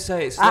 Even if you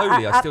say it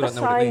slowly, I still don't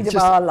know what it means. At the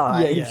side of our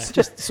lives. Yeah.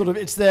 Just sort of,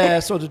 it's there,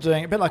 sort of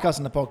doing a bit like us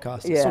in the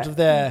podcast. It's sort of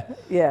there.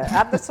 Yeah,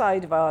 at the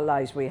side of our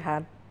lives, we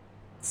had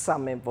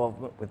some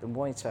involvement with the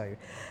Muay Thai,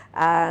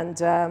 and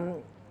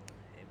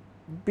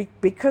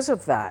because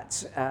of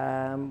that,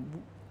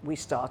 we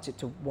started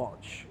to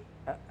watch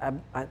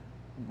a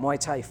Muay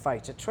Thai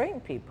fighter train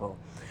people.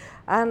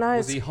 And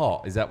Was he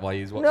hot? Is that why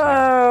he was watching?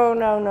 No.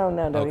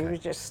 Okay. He was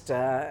just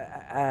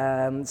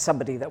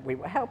somebody that we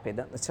were helping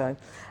at the time.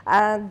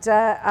 And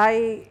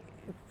I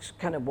was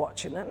kind of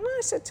watching it, and I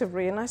said to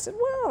Rian, I said,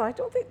 well, I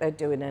don't think they're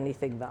doing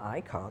anything that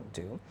I can't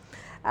do.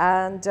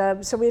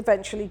 And so we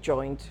eventually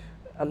joined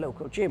a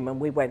local gym, and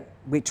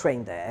we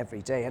trained there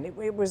every day, and it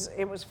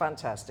was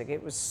fantastic.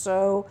 It was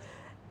so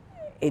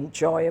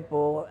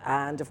enjoyable,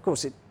 and of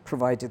course it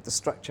provided the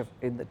structure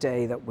in the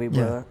day that we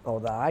were,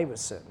 or that I was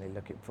certainly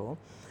looking for.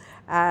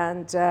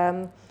 And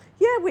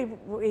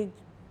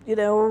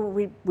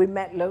we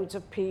met loads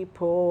of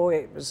people.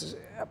 It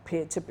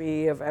appeared to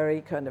be a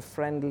very kind of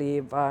friendly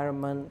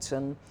environment,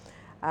 and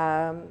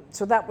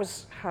so that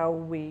was how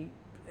we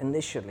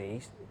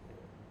initially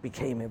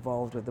became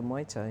involved with the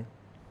Muay Thai.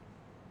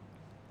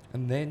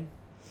 And then?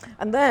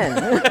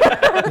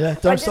 Yeah,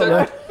 don't stop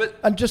there. But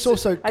And just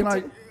also,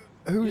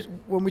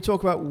 when we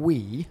talk about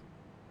we,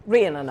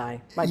 Rian and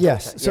I, my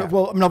yes. daughter, So,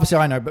 well, I mean, obviously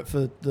I know, but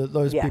for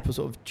those Yeah. people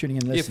sort of tuning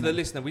in and yeah, for listening. the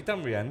listener, we've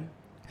done Rianne.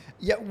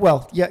 Yeah.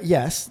 Well. Yeah.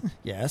 Yes.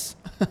 Yes.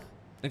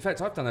 In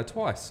fact, I've done her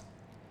twice.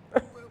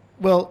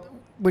 Well,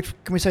 which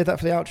can we say that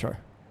for the outro?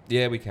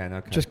 Yeah, we can.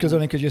 Okay. Just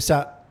because you're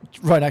sat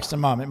right next to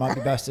Mum, it might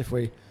be best if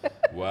we.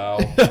 Wow.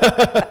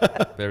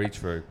 Very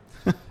true.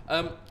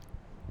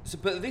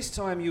 But this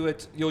time you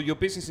had your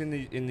business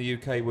in the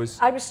UK was.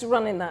 I was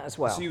running that as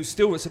well. So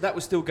that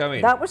was still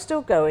going. That was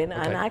still going,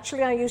 Okay. and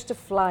actually I used to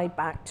fly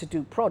back to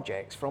do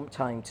projects from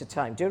time to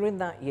time. During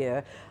that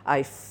year,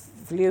 I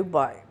flew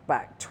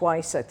back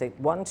twice, I think.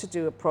 One to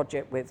do a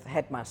project with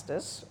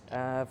headmasters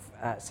of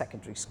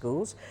secondary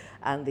schools,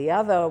 and the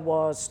other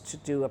was to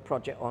do a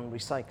project on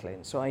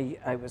recycling. So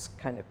I was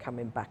kind of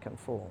coming back and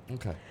forth.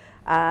 Okay.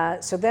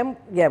 So then,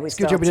 yeah, we Good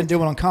started. job we didn't do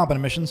one on carbon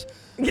emissions.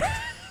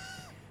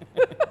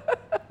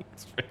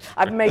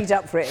 I've made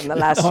up for it in the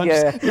last No,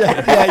 year.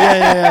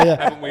 Yeah.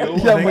 Haven't we all?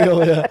 Yeah, we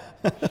all,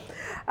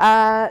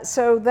 yeah.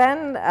 So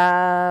then,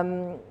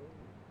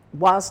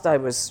 whilst I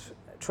was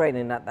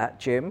training at that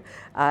gym,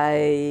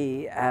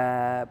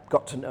 I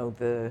got to know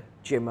the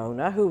gym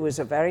owner, who was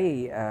a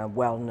very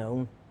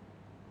well-known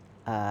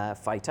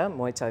fighter,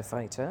 Muay Thai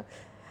fighter.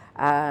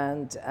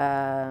 And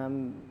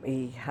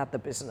he had the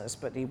business,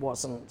 but he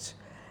wasn't...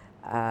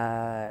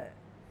 there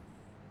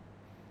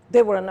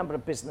were a number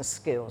of business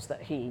skills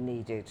that he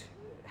needed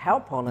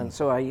help on, and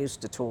so I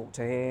used to talk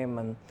to him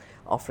and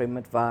offer him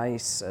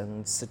advice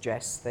and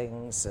suggest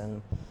things,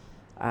 and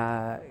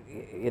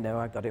you know,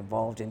 I got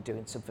involved in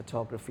doing some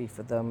photography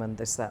for them and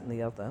this, that and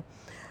the other.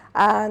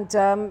 And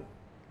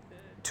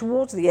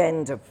towards the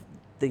end of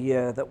the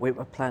year that we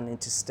were planning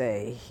to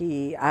stay,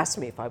 he asked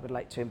me if I would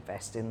like to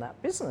invest in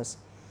that business.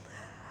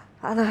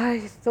 And I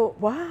thought,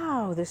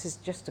 wow, this is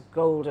just a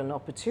golden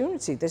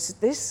opportunity. This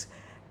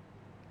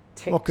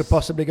ticks, What could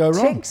possibly go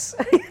wrong?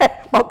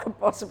 Yeah, what could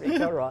possibly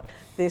go wrong?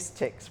 This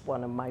ticks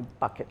one of my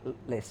bucket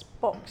list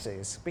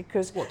boxes,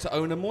 because... What, to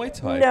own a Muay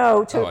Thai?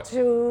 No, Right.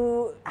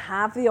 to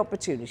have the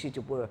opportunity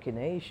to work in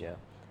Asia.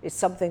 It's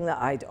something that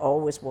I'd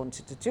always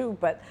wanted to do,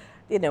 but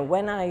you know,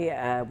 when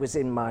I was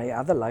in my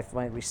other life,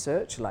 my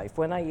research life,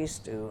 when I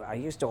used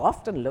to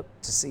often look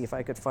to see if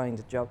I could find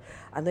a job,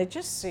 and they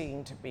just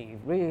seemed to be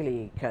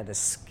really kind of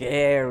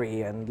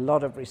scary and a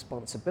lot of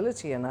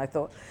responsibility. And I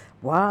thought,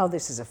 wow,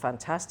 this is a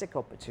fantastic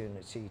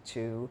opportunity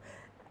to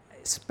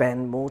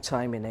spend more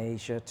time in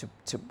Asia,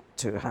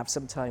 to have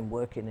some time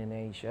working in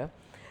Asia.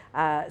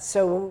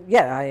 So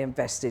yeah, I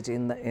invested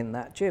in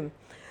that gym.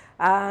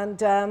 And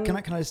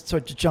Can I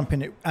sorry to jump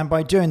in? And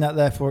by doing that,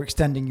 therefore,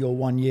 extending your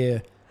 1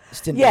 year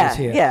stint Yeah, that was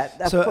here.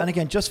 yeah, So, and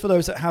again, just for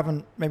those that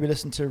haven't maybe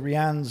listened to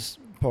Rianne's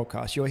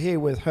podcast, you're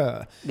here with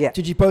her. Yeah.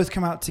 Did you both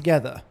come out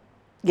together?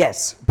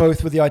 Yes.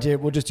 Both with the idea,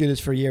 we'll just do this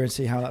for a year and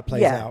see how that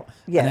plays Yeah, out.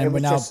 yeah, And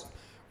it then was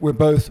we're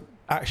both,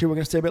 actually, we're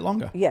going to stay a bit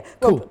longer. Yeah,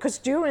 Cool. well, because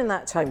during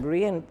that time,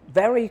 Rian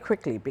very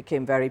quickly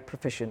became very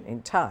proficient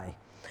in Thai.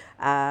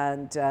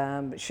 And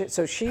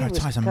so she Her was...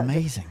 Thai's kind of-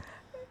 amazing.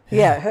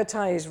 Yeah, her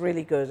Thai is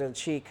really good, and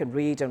she can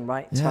read and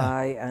write Yeah.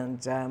 Thai,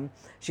 and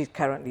she's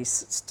currently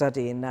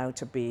studying now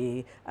to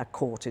be a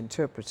court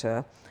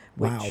interpreter,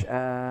 which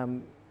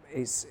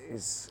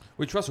is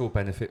Which Russell will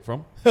benefit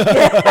from.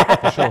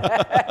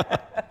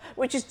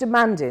 which is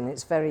demanding.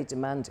 It's very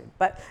demanding.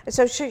 But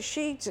so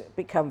she'd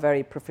become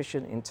very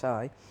proficient in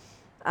Thai,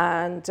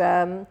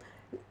 and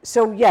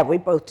so yeah, we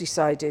both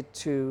decided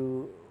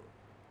to.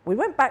 We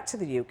went back to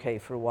the UK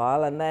for a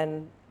while, and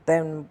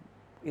then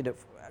you know,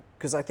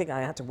 because I think I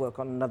had to work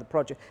on another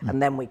project,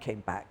 and then we came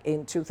back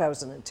in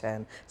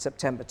 2010,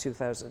 September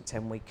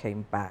 2010. We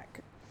came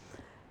back,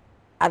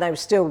 and I was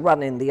still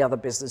running the other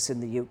business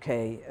in the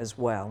UK as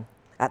well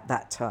at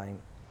that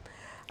time.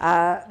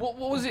 What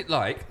was it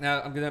like?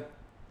 Now I'm gonna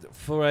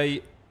for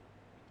a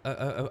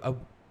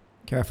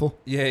Careful.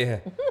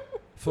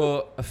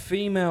 for a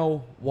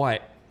female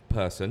white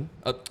person,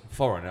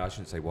 foreigner. I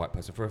shouldn't say white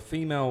person. For a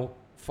female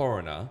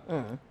foreigner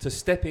to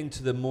step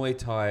into the Muay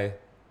Thai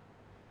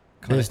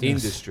kind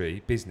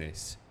of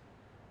business,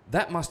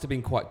 that must have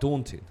been quite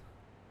daunting.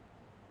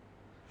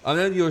 I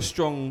know you're a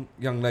strong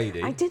young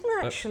lady. I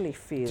didn't actually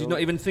feel... Did you not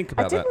even think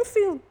about I that? didn't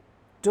feel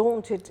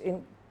daunted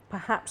in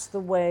perhaps the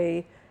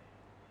way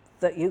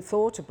that you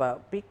thought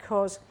about,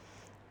 because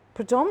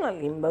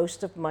predominantly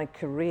most of my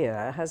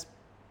career has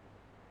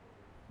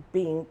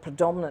been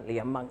predominantly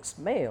amongst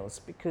males,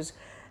 because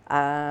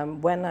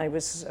when I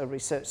was a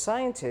research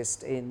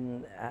scientist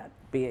at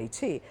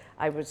BAT,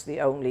 I was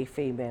the only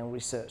female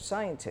research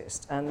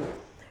scientist. And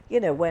you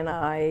know, when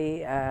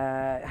I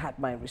had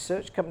my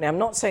research company, I'm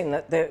not saying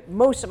that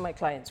most of my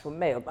clients were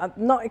male, but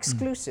not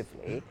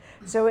exclusively.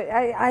 So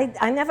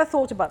I never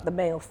thought about the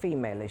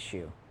male-female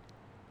issue.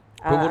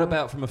 But what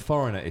about from a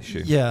foreigner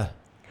issue? Yeah.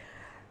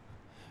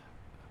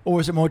 Or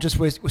is it more just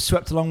we're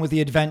swept along with the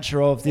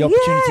adventure of the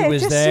opportunity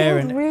was there?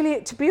 And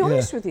really, to be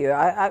honest with you,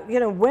 I you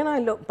know, when I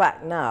look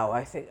back now,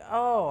 I think,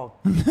 oh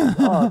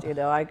God, you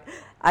know,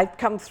 I've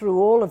come through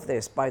all of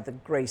this by the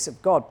grace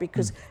of God,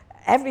 because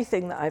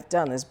everything that I've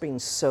done has been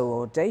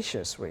so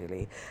audacious,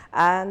 really.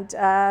 And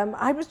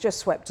I was just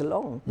swept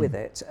along with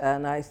it.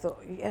 And I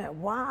thought, yeah,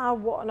 wow,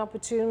 what an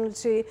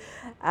opportunity.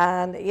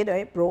 And, you know,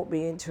 it brought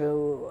me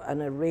into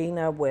an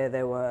arena where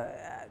there were,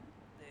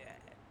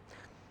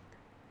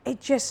 it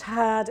just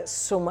had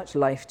so much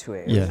life to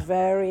it. It was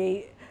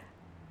very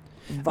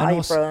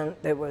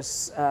vibrant. There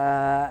was, you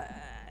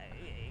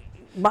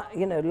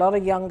know, a lot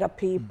of younger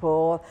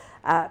people,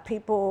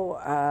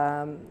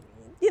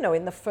 you know,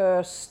 in the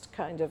first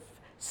kind of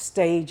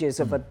stages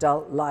of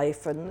adult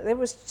life, and there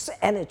was just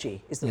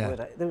energy is the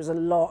word. There was a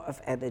lot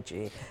of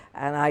energy,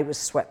 and I was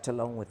swept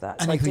along with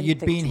that. And so you'd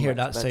been here at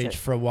that stage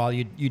for a while.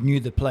 You knew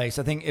the place.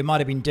 I think it might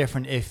have been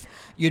different if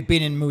you'd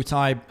been in Muay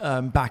Thai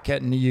back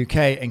in the UK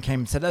and came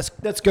and said,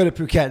 let's go to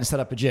Phuket and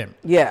set up a gym.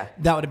 Yeah.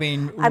 That would have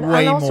been way more.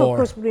 And also, of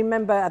course,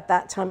 remember at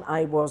that time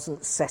I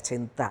wasn't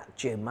setting that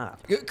gym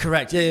up.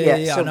 Correct.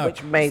 Yeah. So I know.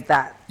 which made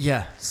that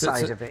Yeah.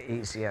 side of it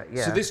easier.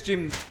 Yeah. So this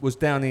gym was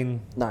down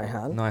in Nai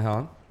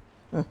Han.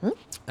 Mm-hmm.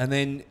 And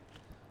then,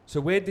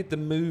 so where did the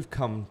move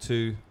come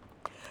to?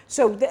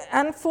 So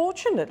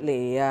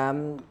unfortunately,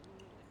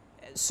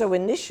 so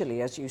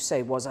initially, as you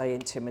say, was I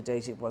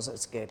intimidated? Was I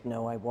scared?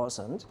 No, I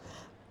wasn't.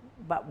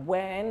 But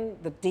when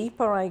the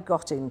deeper I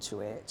got into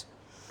it,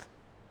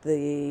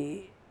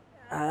 the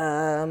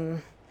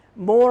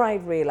more I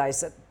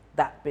realized that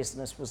that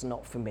business was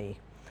not for me.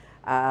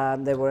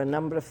 There were a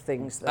number of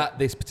things that At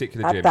this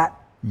particular gym? At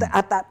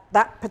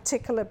that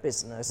particular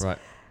business. Right.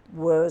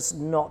 Was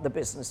not the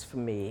business for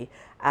me,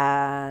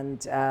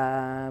 and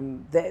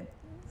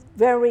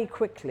very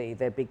quickly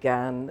there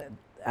began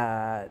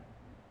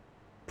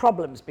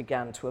problems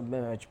began to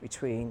emerge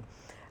between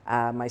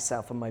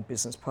myself and my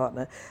business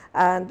partner,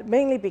 and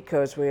mainly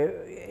because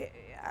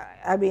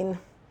I mean,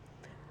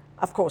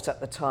 of course at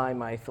the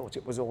time I thought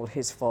it was all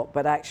his fault,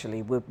 but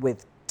actually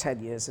with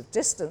 10 years of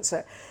distance,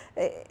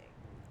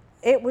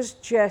 it was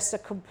just a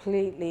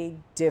completely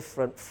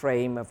different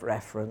frame of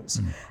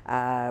reference.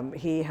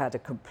 He had a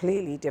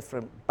completely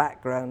different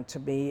background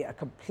to me, a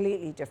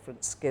completely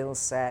different skill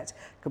set,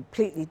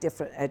 completely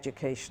different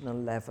educational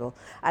level.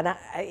 And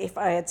if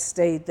I had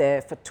stayed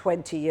there for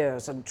 20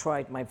 years and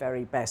tried my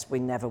very best, we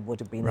never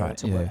would have been able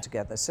to work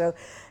together. So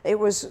it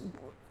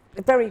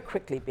very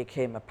quickly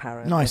became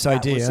apparent. Nice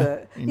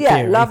idea.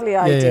 Lovely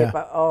idea.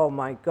 But oh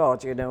my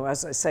God, you know,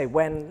 as I say,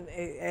 when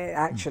it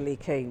actually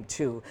came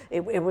to,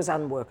 it was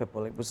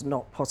unworkable. It was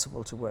not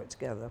possible to work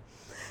together.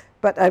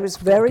 But I was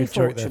very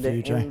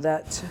fortunate in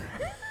that.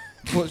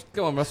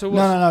 Go on, Russell.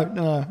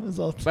 No. It was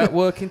all about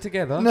working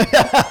together.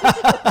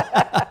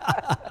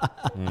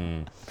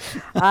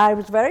 I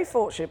was very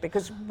fortunate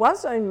because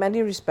whilst in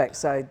many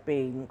respects I'd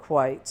been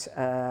quite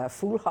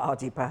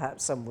foolhardy,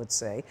 perhaps some would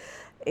say,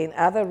 in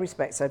other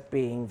respects I'd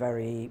been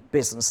very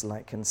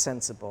businesslike and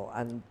sensible.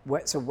 And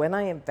so when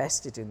I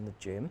invested in the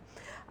gym,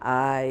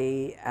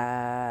 I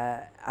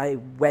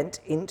went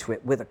into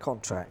it with a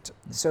contract.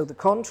 So the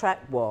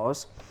contract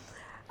was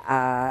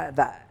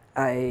that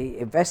I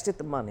invested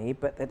the money,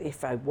 but that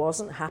if I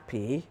wasn't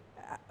happy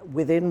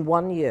within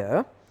 1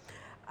 year,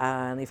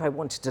 and if I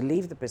wanted to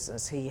leave the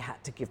business, he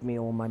had to give me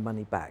all my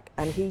money back.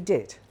 And he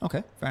did.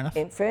 Okay, fair enough.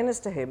 In fairness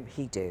to him,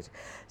 he did.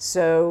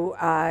 So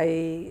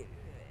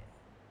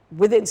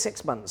within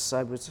 6 months,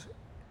 I was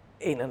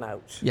in and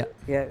out. Yeah,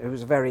 it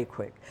was very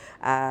quick.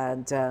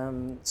 And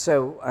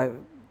so I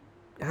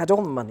had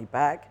all the money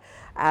back.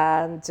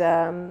 And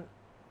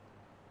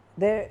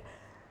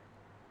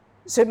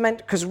so it meant,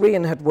 because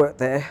Rian had worked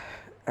there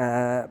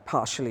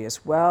partially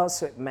as well,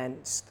 so it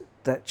meant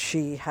that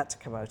she had to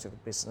come out of the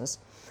business.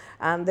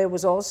 And there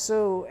was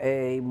also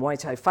a Muay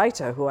Thai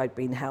fighter who I'd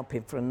been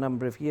helping for a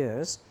number of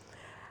years.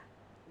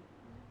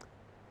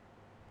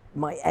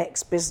 My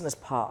ex-business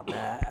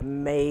partner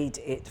made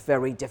it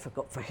very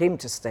difficult for him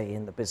to stay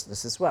in the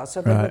business as well.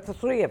 So there were the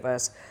three of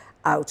us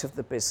out of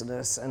the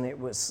business, and it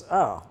was,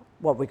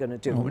 what we're going to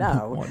do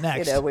now? What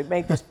next? You know, we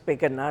made this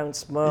big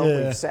announcement.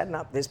 We've set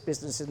up this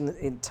business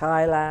in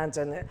Thailand,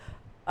 and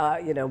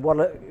you know, what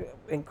an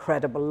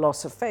incredible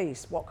loss of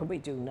face. What can we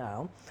do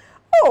now?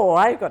 Oh,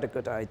 I got a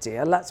good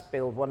idea. Let's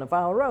build one of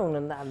our own,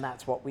 and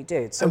that's what we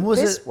did. So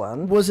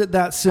was it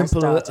that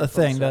simple a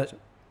thing that?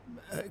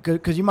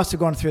 Because you must have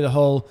gone through the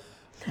whole,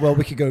 well,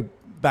 we could go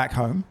back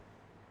home,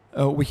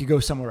 or we could go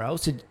somewhere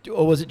else,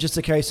 or was it just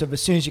a case of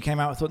as soon as you came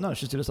out, I thought, no,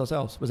 let's just do this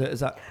ourselves? Is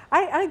that?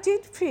 I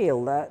did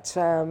feel that.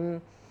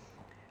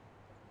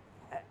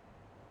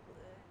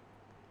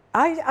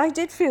 I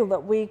did feel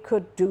that we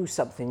could do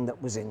something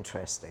that was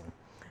interesting,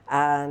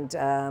 and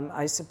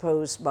I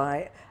suppose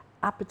my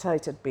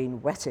appetite had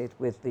been whetted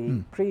with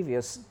the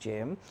previous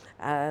gym,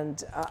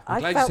 and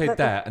I'm glad you said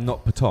that and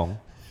not Patong.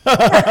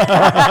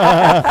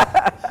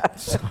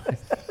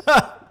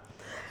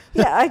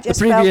 Yeah, I just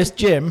the previous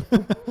gym.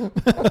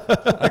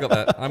 I got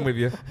that. I'm with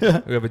you.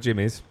 Whoever Jim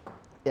is.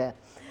 Yeah,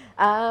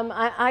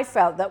 I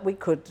felt that we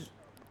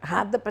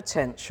had the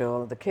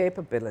potential, the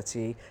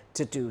capability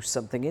to do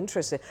something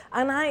interesting,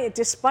 and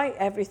despite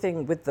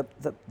everything with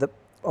the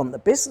on the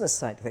business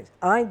side of things,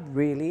 I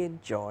really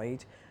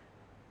enjoyed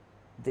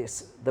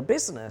the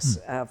business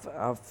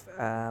of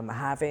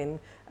having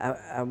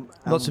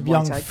Lots of Muay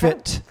young, Thai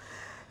fit, camp.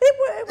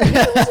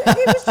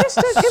 It was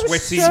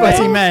just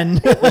sweaty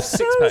men. It was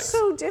Six packs.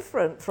 so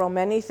different from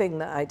anything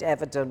that I'd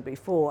ever done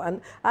before.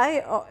 And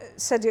I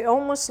said it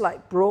almost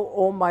like brought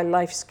all my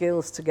life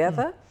skills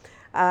together.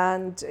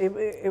 And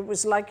it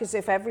was like as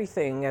if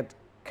everything had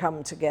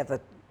come together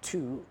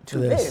to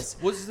this.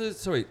 Was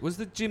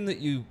the gym that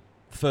you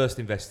first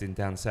invested in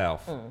down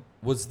south,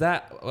 was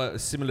that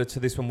similar to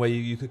this one where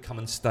you could come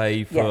and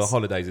stay for Yes.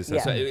 holidays and stuff?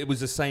 Yeah. So it was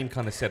the same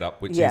kind of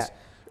setup, which Yeah. is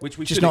which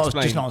we Just should not,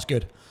 explain. just not as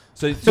good.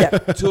 So Yeah.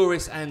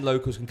 tourists and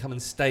locals can come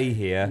and stay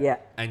here Yeah.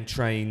 and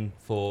train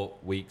for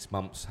weeks,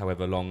 months,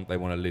 however long they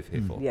want to live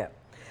here for. Yeah.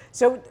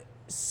 So,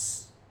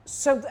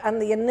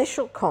 and the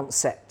initial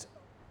concept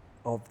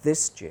of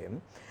this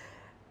gym,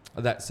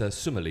 That's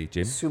Somali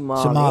gym,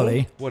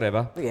 Somali.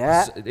 whatever.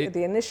 Yeah, It-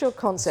 the initial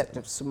concept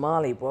of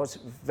Somali was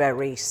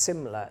very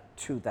similar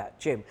to that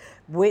gym,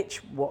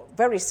 which was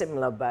very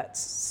similar but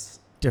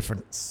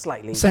Different.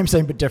 slightly Same,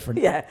 but different.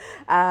 yeah,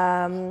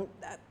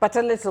 but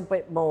a little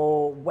bit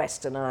more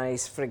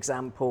westernized. For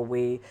example,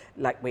 we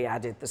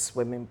added the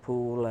swimming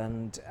pool,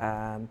 and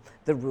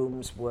the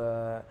rooms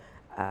were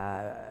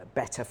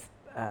better.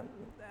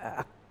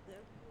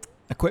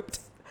 Equipped.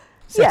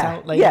 Set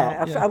out, laid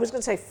out, I was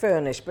going to say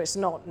furnished, but it's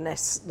not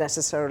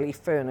necessarily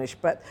furnished,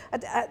 but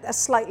a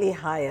slightly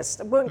higher.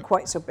 Weren't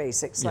quite so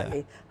basic,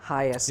 slightly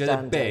higher you had a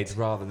standard. bed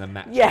rather than a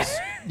mattress. Yes.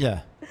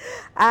 Yeah.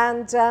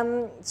 And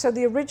so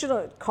the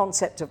original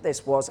concept of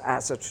this was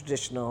as a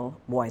traditional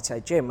Muay Thai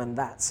gym, and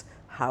that's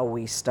how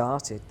we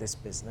started this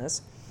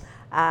business.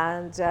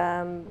 And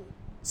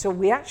so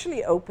we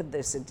actually opened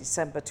this in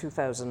December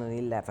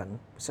 2011,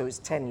 so it's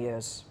 10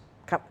 years,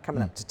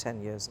 coming up to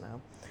 10 years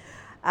now.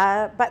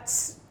 But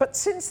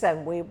since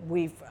then,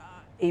 we've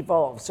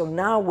evolved. So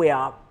now we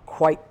are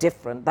quite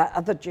different. That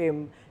other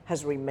gym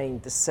has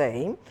remained the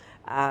same.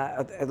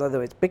 Although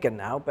it's bigger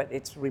now, but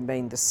it's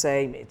remained the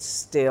same. It's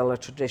still a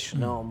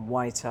traditional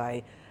Muay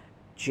Thai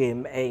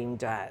gym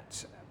aimed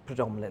at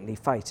predominantly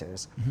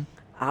fighters. Mm-hmm.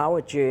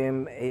 Our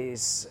gym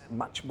is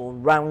much more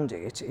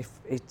rounded.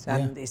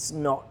 And it's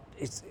not.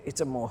 It's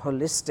a more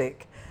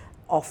holistic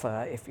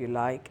offer, if you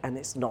like, and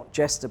it's not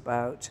just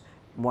about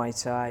Muay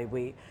Thai.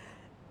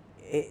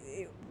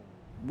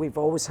 We've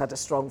always had a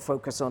strong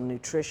focus on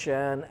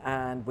nutrition,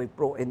 and we've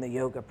brought in the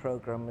yoga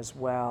program as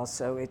well.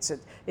 So it's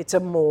a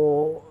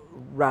more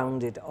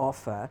rounded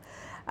offer,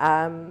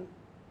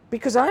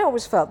 because I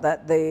always felt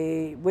that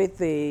with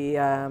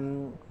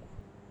the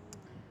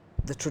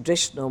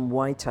traditional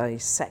Muay Thai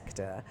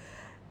sector,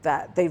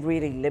 that they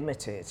really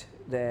limited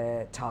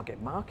their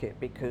target market,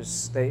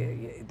 because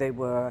they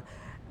were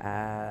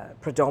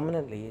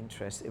predominantly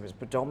interested. It was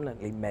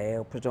predominantly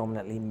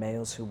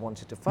males who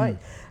wanted to fight.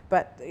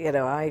 But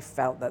I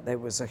felt that there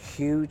was a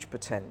huge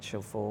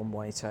potential for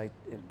Muay Thai,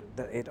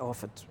 that it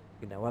offered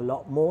a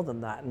lot more than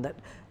that, and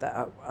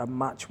that a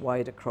much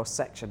wider cross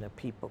section of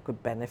people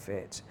could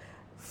benefit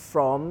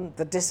from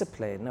the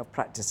discipline of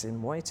practicing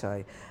Muay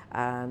Thai,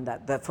 and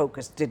that the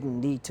focus didn't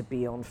need to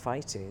be on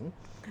fighting.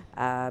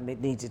 It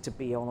needed to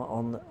be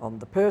on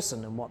the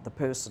person and what the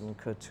person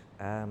could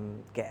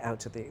get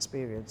out of the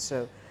experience.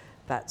 So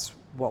that's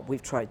what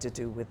we've tried to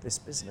do with this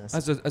business.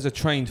 As a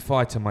trained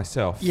fighter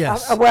myself,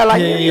 Yes. Well, I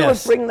knew you would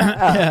yes. bring that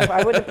up.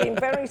 I would have been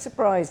very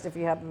surprised if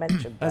you hadn't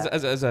mentioned that.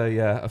 as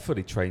a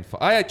fully trained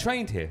fighter, I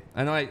trained here,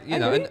 and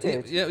know you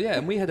did.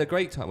 and we had a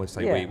great time.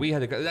 We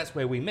had that's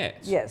where we met.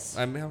 Yes.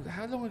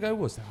 How long ago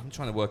was that? I'm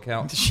trying to work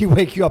out. Did she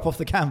wake you up off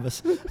the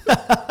canvas?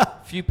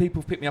 Few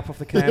people picked me up off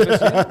the canvas.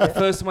 The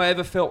first time I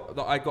ever felt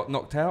that I got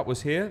knocked out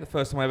was here. The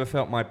first time I ever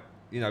felt my,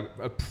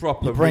 a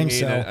proper Your brain ring in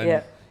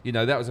cell.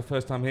 and that was the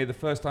first time here. The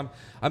first time,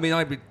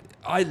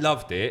 I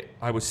loved it.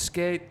 I was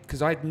scared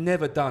because I'd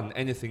never done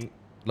anything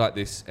like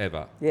this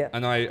ever. Yeah.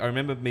 And I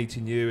remember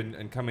meeting you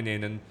and coming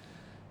in, and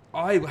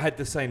I had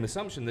the same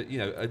assumption that,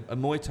 a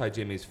Muay Thai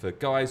gym is for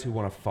guys who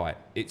want to fight.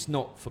 It's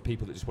not for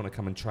people that just want to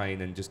come and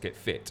train and just get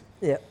fit.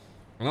 Yeah.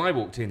 And I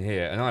walked in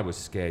here and I was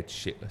scared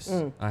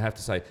shitless, I have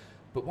to say.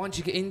 But once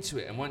you get into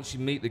it and once you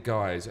meet the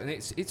guys, and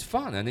it's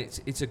fun, and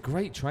it's a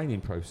great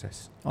training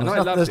process. And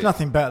I loved there's it.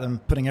 nothing better than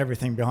putting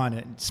everything behind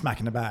it and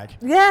smacking the bag.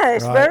 Yeah,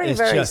 it's Right, very, it's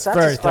very just very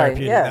satisfying.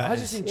 therapeutic, Yeah. that I is.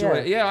 just enjoy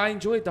it. Yeah,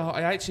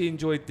 I actually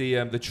enjoyed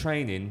the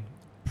training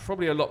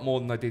probably a lot more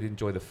than I did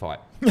enjoy the fight.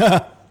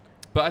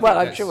 But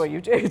I'm sure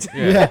you did.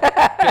 Yeah,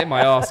 getting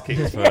my ass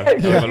kicked for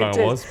however long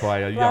did. I was by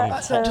a young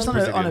But, hot Just on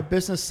Brazilian. a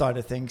business side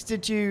of things,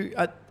 did you,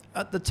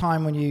 at the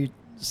time when you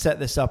set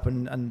this up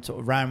and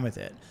sort of ran with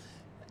it,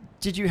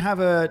 did you have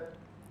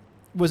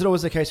was it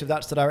always the case of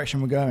that's the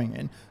direction we're going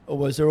in? Or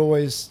was there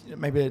always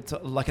maybe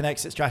like an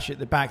exit strategy at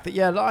the back that,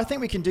 I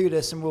think we can do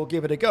this and we'll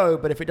give it a go,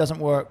 but if it doesn't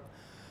work,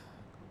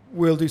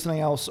 we'll do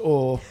something else?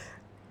 Or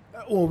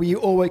were you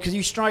always, because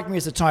you strike me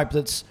as the type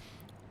this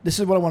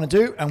is what I want to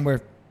do, and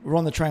we're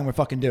on the train, we're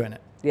fucking doing it.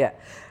 Yeah.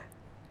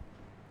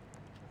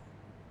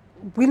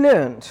 We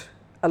learned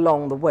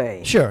along the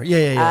way. Sure,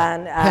 yeah.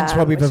 And Hence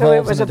why we've so evolved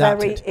it was a and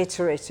very adapted.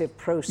 iterative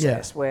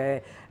process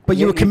where. But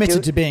you were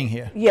committed do- to being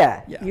here.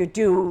 Yeah, Yeah. you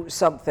do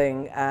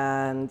something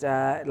and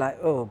like,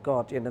 oh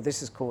God,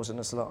 this is causing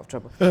us a lot of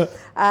trouble.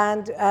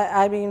 And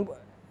I mean,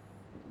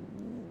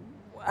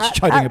 Just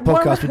try doing a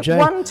podcast with Jay.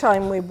 One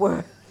time we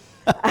were.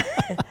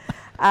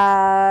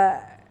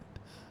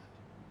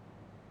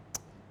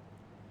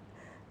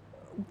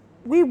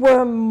 We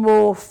were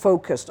more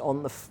focused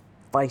on the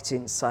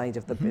fighting side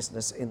of the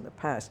business in the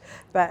past,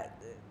 but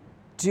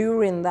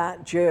during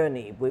that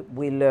journey,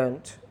 we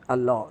learnt a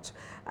lot.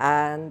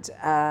 And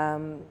I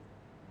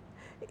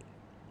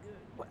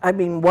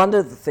mean, one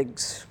of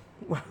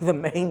the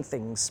main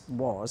things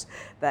was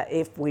that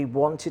if we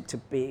wanted to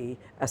be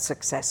a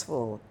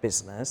successful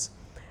business,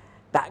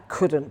 that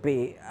couldn't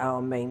be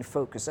our main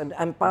focus.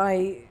 And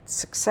by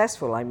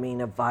successful, I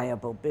mean a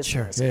viable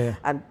business. Sure, yeah.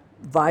 And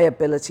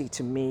viability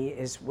to me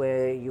is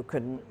where you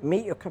can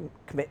meet your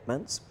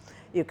commitments,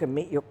 you can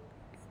meet your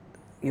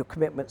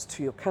commitments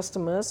to your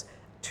customers,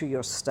 to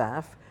your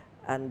staff,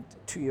 and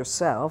to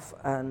yourself.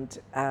 And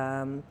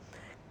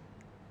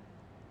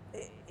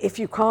if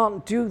you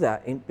can't do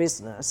that in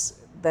business,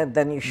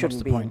 then you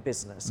shouldn't be in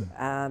business.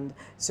 And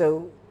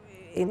so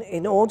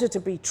in order to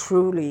be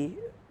truly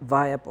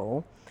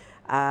viable,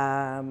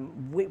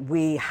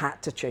 we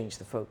had to change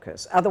the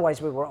focus.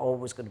 Otherwise, we were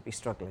always going to be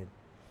struggling.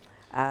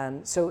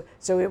 And so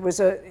it was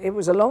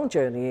a long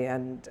journey,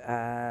 and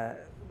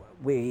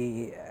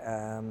we're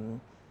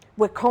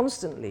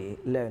constantly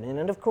learning.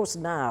 And of course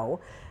now,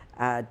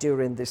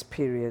 during this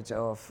period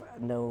of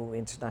no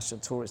international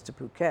tourists to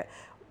Phuket,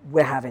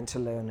 we're having to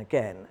learn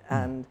again.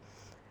 And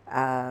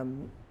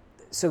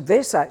so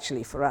this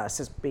actually for us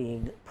has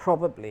been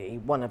probably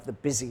one of the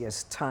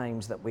busiest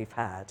times that we've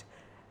had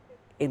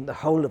in the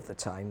whole of the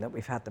time that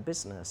we've had the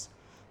business,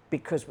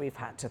 because we've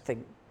had to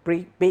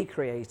be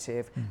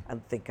creative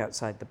and think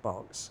outside the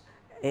box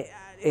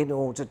in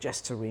order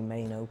just to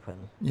remain open.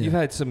 Yeah. You've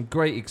had some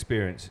great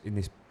experience in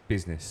this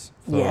business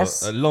for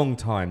Yes. a long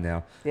time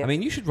now. Yeah. I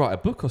mean, you should write a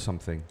book or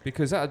something,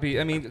 because that would be,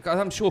 I mean,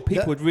 I'm sure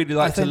people That- would really I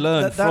like to think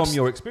learn that from that's-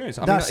 your experience.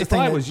 I mean, That's the if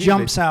thing I that was you,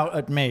 jumps out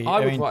at me. I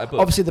would mean, write a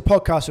book. Obviously, the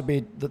podcast would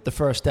be the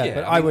first step, Yeah,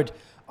 but I I mean, would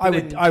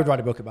then write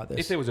a book about this.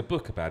 if there was a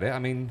book about it, I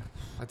mean,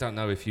 I don't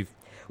know if you've...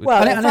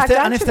 Well, and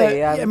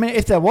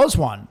if there was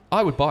one,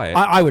 I would buy it.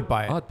 I would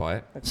buy it. I'd buy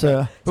it.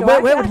 So, but So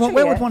where would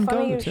actually, one funny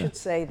go you to? should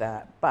say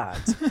that, but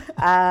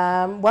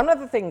one of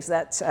the things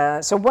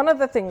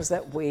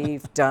that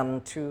we've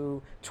done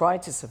to try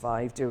to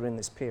survive during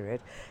this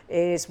period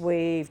is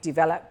we've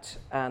developed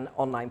an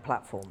online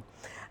platform,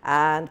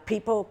 and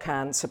people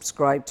can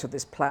subscribe to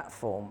this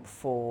platform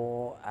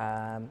for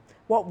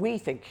what we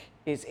think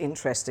is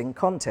interesting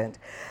content.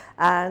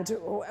 And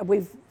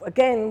we've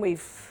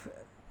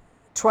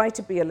tried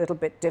to be a little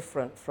bit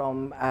different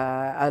from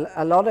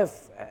a lot of,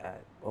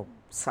 well,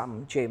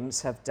 some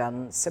gyms have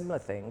done similar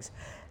things,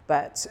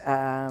 but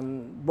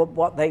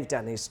what they've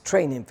done is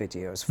training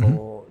videos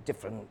for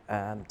different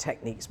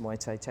techniques, Muay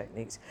Thai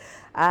techniques.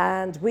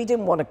 And we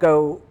didn't want to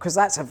go, because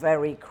that's a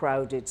very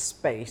crowded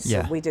space,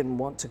 Yeah. so we didn't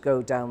want to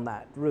go down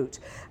that route.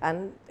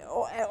 And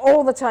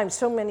all the time,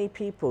 so many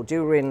people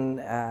during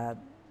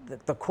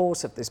the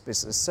course of this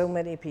business, so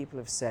many people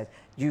have said,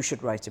 you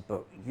should write a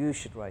book, you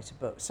should write a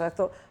book. So I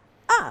thought,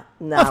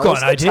 now I've got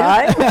is an the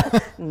idea.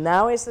 time.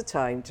 Now is the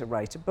time to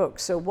write a book.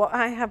 So what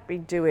I have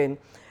been doing,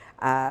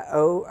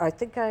 I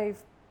think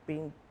I've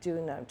been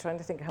doing, I'm trying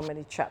to think how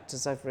many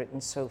chapters I've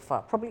written so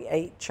far. Probably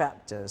 8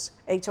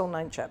 or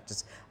 9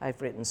 chapters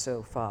I've written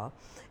so far.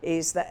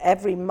 Is that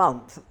every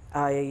month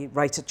I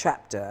write a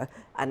chapter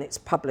and it's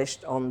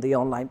published on the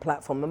online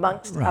platform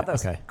amongst other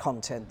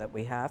content that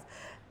we have.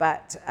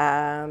 But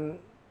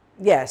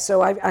yeah,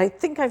 so I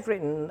think I've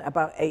written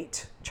about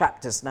 8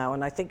 chapters now,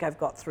 and I think I've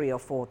got 3 or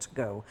 4 to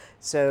go.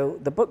 So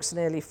the book's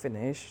nearly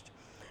finished.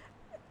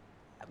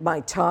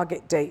 My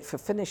target date for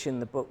finishing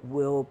the book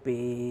will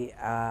be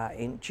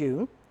in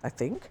June, I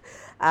think.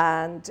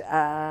 And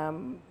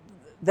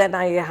then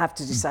I have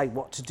to decide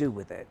what to do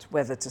with it,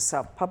 whether to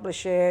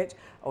self-publish it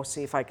or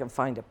see if I can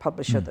find a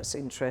publisher that's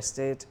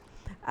interested.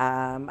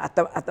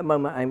 At the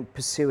moment, I'm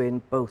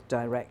pursuing both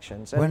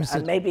directions,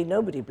 and maybe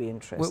nobody be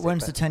interested.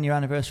 When's the 10-year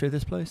anniversary of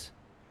this place?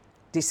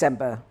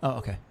 December. Oh,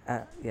 okay.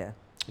 Yeah.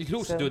 You could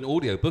also do an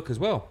audio book as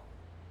well.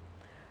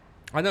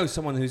 I know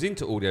someone who's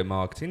into audio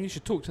marketing. You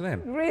should talk to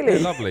them. Really? They're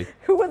lovely.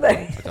 Who are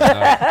they?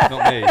 I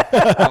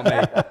don't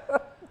know.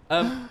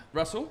 Not me.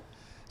 Russell?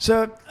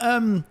 So, I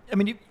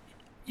mean,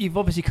 you've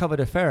obviously covered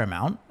a fair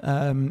amount,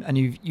 and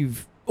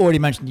you've already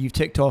mentioned you've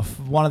ticked off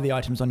one of the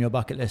items on your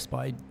bucket list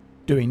by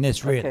doing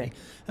this, really.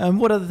 Okay.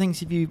 What other things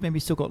have you maybe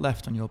still got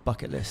left on your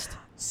bucket list?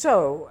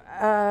 So,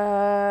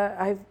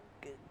 I've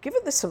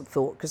given this some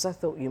thought because I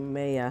thought you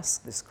may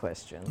ask this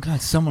question. I'm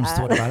glad someone's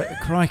thought about it.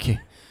 Crikey.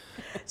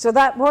 So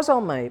that was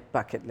on my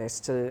bucket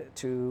list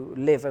to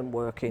live and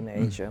work in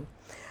Asia.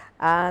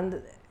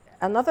 And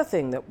another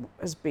thing that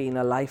has been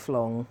a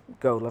lifelong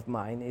goal of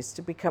mine is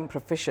to become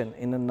proficient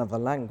in another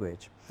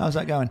language. How's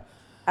that going?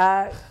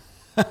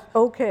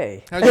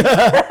 Okay.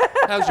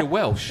 How's your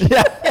Welsh?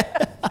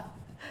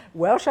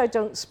 Welsh I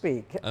don't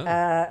speak, Oh.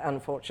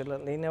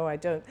 unfortunately. No, I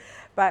don't.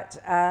 But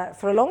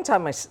for a long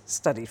time I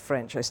studied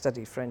French. I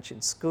studied French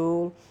in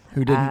school.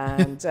 Who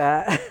didn't? And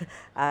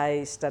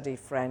I studied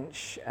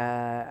French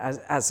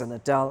as an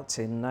adult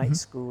in night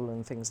school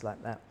and things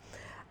like that.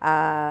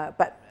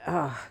 But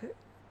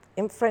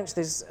in French,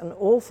 there's an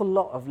awful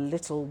lot of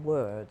little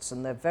words,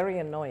 and they're very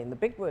annoying. The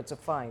big words are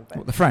fine, but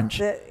What, the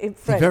French? in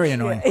French, very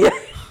annoying. Yeah.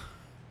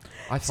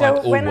 I find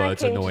all when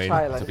words I came annoying. to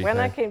Thailand, To be when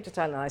fair. I came to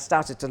Thailand, I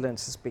started to learn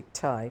to speak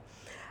Thai,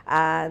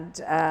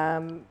 and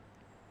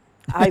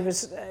I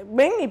was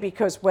mainly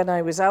because when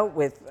I was out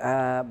with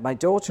my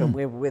daughter, and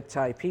we were with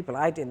Thai people,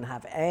 I didn't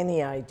have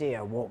any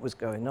idea what was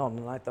going on,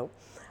 and I thought,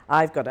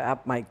 I've got to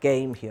up my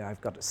game here.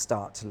 I've got to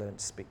start to learn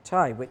to speak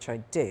Thai, which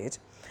I did.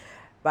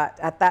 But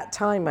at that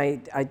time, I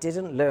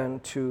didn't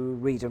learn to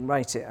read and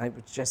write it. I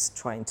was just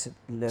trying to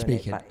learn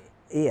Speak it. by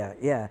ear,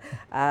 yeah.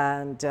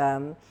 And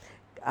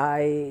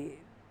I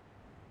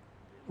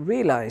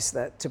realized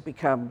that to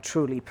become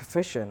truly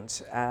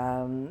proficient,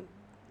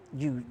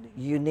 you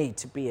need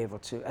to be able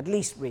to at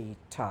least read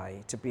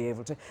Thai to be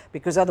able to,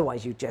 because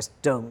otherwise you just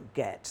don't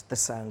get the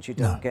sounds, you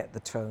don't get the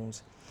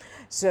tones.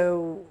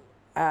 So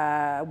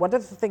one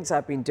of the things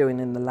I've been doing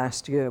in the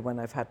last year when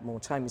I've had more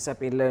time is I've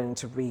been learning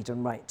to read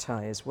and write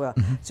Thai as well.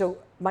 So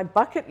my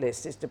bucket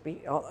list is to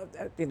be,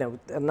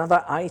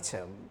 another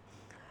item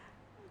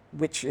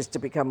which is to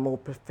become more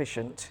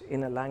proficient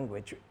in a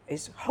language,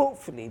 is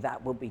hopefully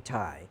that will be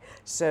Thai.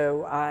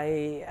 So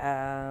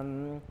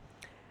I've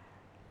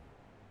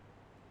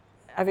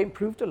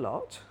improved a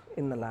lot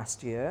in the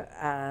last year,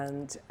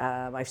 and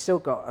I've still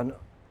got an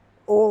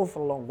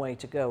awful long way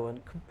to go.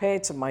 And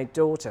compared to my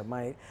daughter,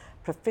 my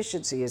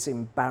proficiency is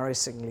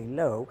embarrassingly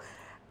low.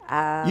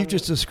 You've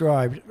just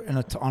described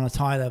on a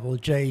Thai level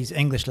Jay's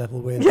English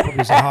level with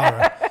probably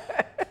Zahara.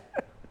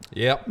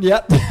 Yep.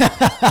 Yep. So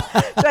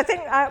I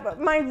think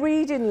my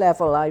reading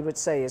level, I would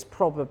say, is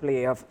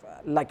probably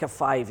like a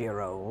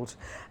 5-year-old.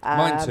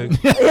 Mine too.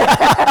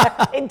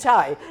 In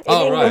Thai.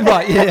 Oh, English.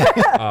 right. Right, yeah.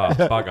 Oh,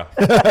 bugger.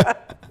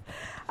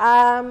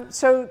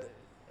 So,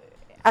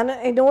 and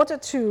in order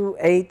to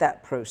aid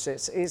that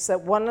process, is that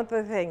one of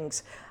the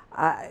things,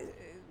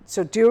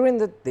 so during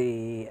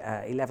the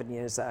 11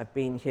 years that I've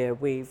been here,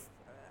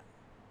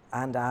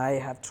 I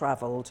have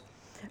traveled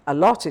a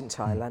lot in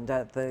Thailand.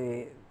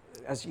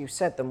 As you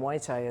said, the Muay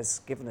Thai has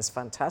given us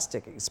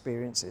fantastic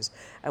experiences,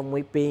 and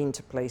we've been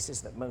to places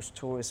that most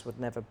tourists would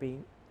never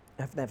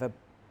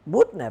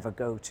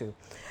go to.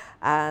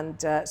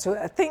 And so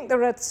I think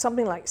there are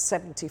something like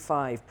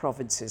 75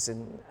 provinces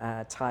in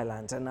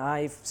Thailand, and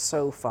I've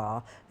so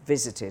far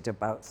visited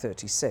about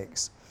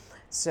 36.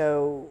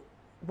 So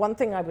one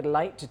thing I would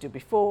like to do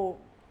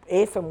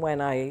if and when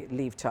I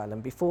leave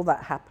Thailand, before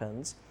that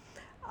happens,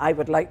 I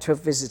would like to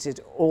have visited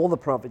all the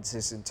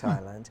provinces in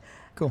Thailand.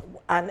 Cool.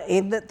 And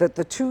in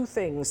the two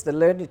things, the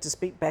learning to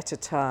speak better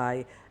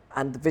Thai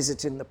and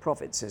visiting the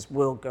provinces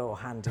will go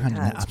hand in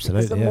hand.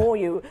 Absolutely, because the more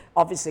you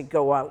obviously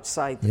go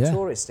outside the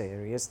tourist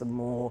areas, the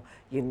more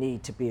you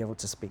need to be able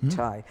to speak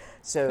Thai.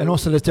 So And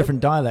also there's different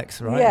dialects,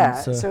 right?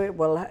 Yeah, And so it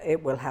will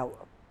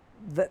help.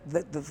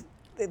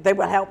 They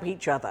will help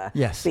each other.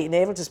 Yes. Being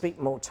able to speak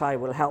more Thai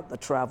will help the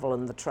travel,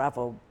 and the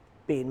travel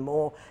being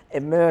more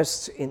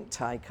immersed in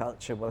Thai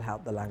culture will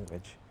help the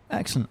language.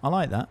 Excellent. I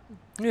like that.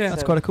 Yeah.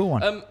 That's quite a cool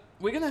one.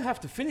 We're going to have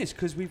to finish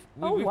because we've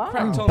wow.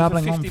 cracked on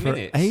Babbling for on 50 for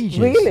minutes. ages.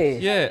 Really?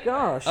 Yeah.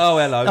 Gosh. Oh,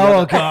 hello.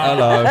 Oh, God.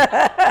 Hello.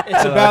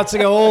 It's about to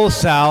go all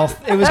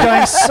south. It was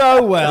going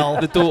so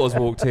well. The daughter's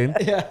walked in.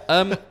 Yeah.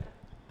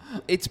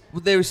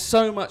 There is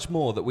so much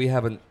more that we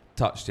haven't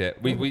touched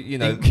yet. We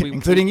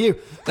Including you.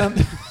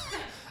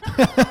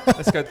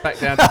 Let's go back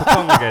down to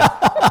Patong again.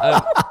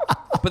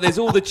 But there's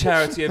all the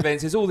charity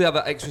events, there's all the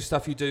other extra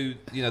stuff you do,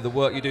 the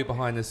work you do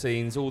behind the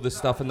scenes, all the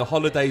stuff and the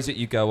holidays that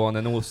you go on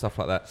and all the stuff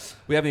like that.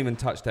 We haven't even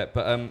touched that,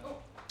 but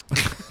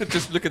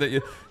just looking at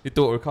your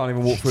daughter who can't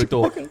even walk through a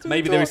door.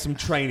 Maybe there is some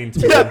training to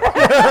be done.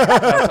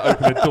 How to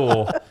open a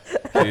door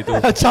for your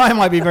daughter. Her Thai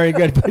might be very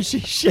good, but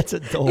she's shit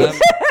at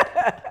doors.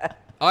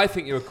 I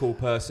think you're a cool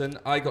person.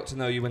 I got to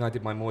know you when I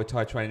did my Muay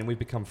Thai training and we've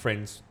become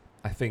friends,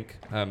 I think.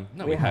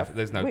 No, we have.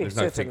 There's no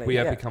thing. We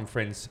have become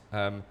friends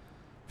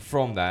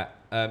from that.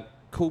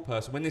 Cool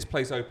person. When this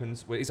place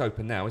opens, well, it's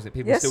open now, isn't it?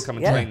 People still come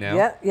and train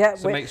now. Yeah.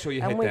 So make sure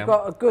you head down. And we've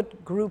got a good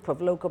group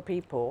of local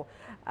people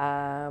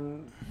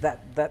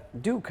that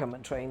do come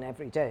and train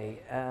every day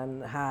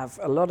and have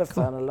a lot of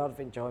fun, a lot of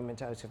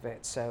enjoyment out of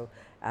it. So,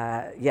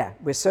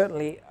 we're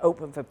certainly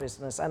open for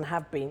business and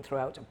have been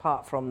throughout,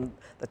 apart from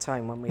the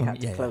time when we had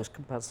to close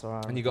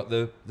compulsory. And you got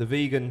the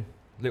vegan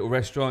little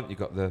restaurant, you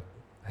got the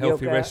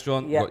healthy Yoga,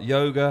 restaurant, you got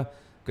yoga,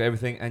 got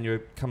everything, and you're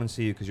come and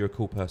see you because you're a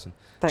cool person.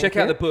 Check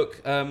out the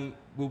book.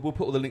 We'll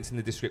put all the links in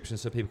the description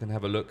so people can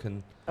have a look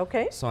and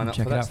sign up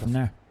check for it that out stuff. from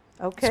there.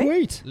 Okay.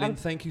 Sweet. Lynn,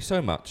 thank you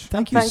so much.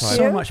 Thank you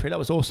so much, Pete. That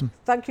was awesome.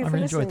 Thank you I for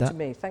really listening enjoyed to that.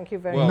 me. Thank you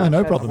very Well, much.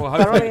 no problem. Well,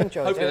 Thoroughly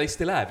enjoyed hopefully it. they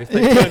still have. If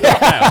they turned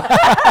up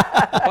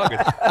now. Quite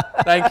good.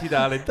 Thank you,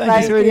 darling.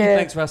 Thank you, sweetie.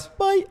 Thanks, Russ.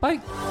 Bye. Bye.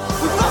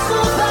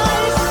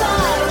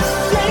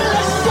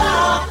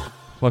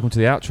 Welcome to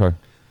the outro.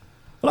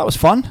 Well, that was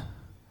fun.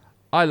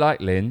 I like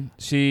Lynn.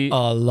 A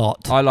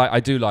lot. I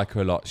do like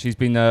her a lot. She's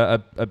been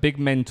a big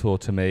mentor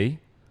to me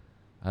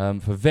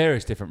for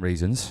various different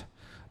reasons.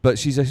 But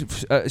she's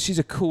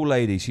a cool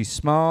lady. She's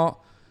smart.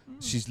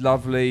 She's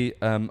lovely.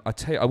 I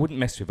tell you, I wouldn't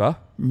mess with her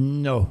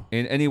No.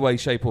 in any way,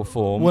 shape, or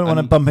form. Wouldn't want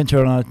to bump into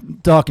her on a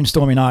dark and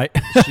stormy night.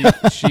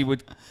 she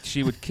would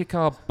kick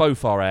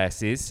both our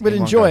asses. We'd in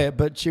one enjoy go. it,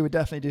 but she would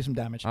definitely do some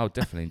damage. I would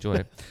definitely enjoy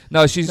it.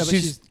 No, she's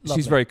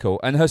lovely. very cool.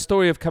 And her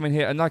story of coming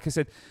here, and like I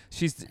said,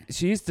 she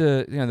is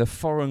the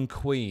foreign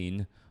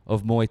queen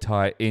of Muay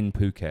Thai in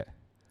Phuket,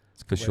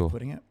 for Way of sure.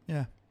 putting it.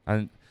 Yeah.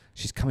 And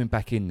she's coming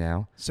back in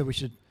now. So we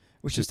should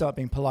start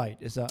being polite.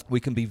 Is that?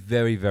 We can be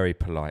very, very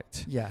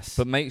polite. Yes.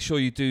 But make sure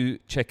you do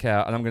check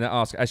out, and I'm going to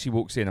ask, as she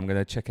walks in, I'm going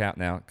to check out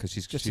now, because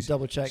she's to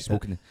double check. She's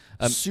walking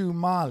in.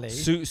 Somali.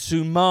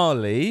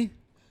 Sumali.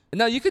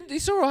 No, you can.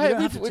 It's all right. You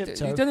don't have to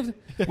tiptoe. You don't have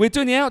to- we're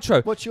doing the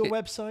outro. What's your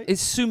website?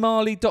 It's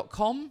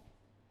sumali.com.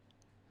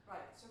 Right,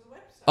 so the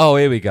website. Oh,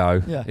 here we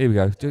go. Yeah. Here we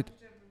go.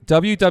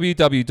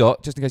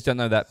 www. Just in case you don't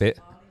know that bit.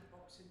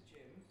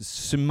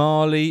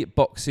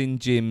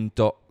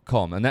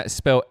 SomaliBoxingGym.com, and that's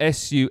spelled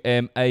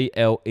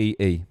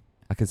Sumalee.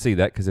 I can see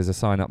that because there's a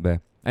sign up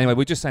there. Anyway,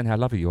 we're just saying how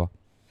lovely you are.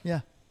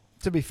 Yeah.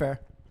 To be fair.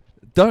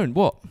 Don't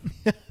what?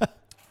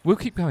 We'll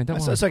keep going. Don't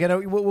worry. It's okay. No,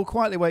 we'll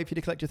quietly wait for you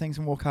to collect your things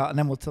and walk out, and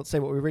then we'll say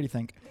what we really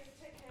think.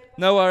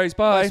 No worries.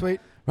 Bye. Bye, sweet.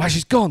 Right,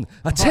 she's gone.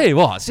 I tell you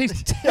what,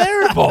 she's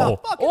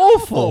terrible,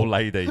 awful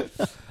lady.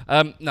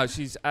 No,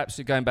 she's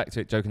absolutely going back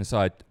to it. Joking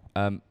aside,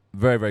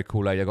 very, very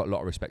cool lady. I got a lot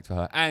of respect for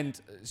her, and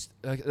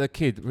the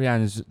kid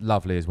Rihanna's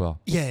lovely as well.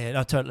 Yeah,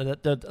 no, totally.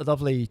 They're a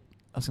lovely.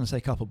 I was going to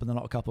say couple, but they're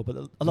not a couple. But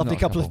a lovely Not a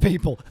couple of couple.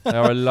 people.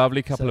 They're a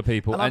lovely couple of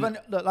people. And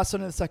look, that's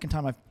only the second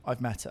time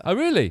I've met her. Oh,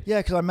 really? Yeah,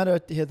 because I met her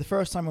here the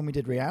first time when we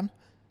did Rianne.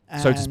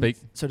 So to speak.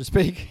 So to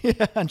speak.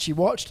 Yeah, and she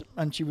watched,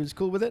 and she was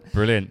cool with it.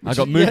 Brilliant. I Which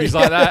got is- movies yeah,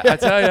 like that, yeah. I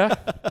tell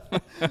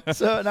you.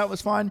 So that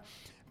was fine.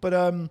 But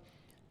and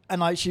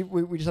like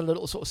we just had a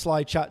little sort of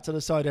slide chat to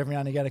the side every now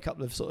and again, a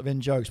couple of sort of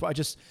in jokes. But I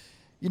just,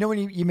 when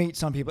you meet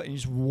some people and you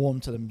just warm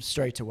to them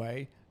straight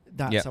away,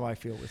 that's Yeah. how I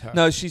feel with her.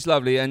 No, she's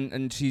lovely,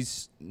 and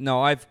she's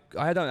I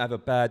don't have a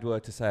bad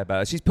word to say about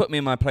her. She's put me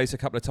in my place a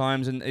couple of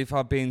times, and if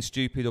I'm being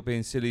stupid or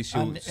being silly,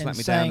 she'll and slap in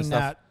me down saying and stuff.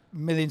 that,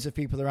 millions of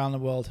people around the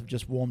world have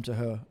just warmed to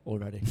her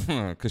already.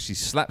 Because she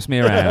slaps me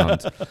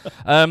around.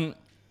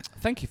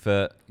 Thank you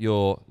for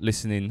your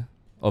listening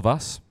of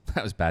us.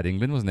 That was bad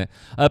England, wasn't it?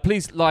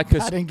 Please like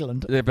us. Bad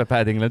England.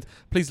 Bad England.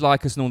 Please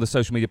like us on all the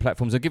social media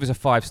platforms and give us a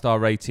 5-star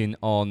rating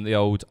on the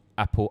old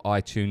Apple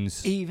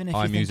iTunes. Even if you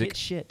iMusic. think it's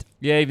shit.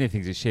 Yeah, even if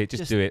you think it's shit,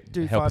 just do it.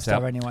 Do Help us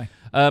 5-star out. anyway.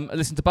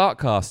 Listen to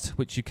Bartcast,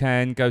 which you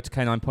can go to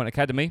Canine Point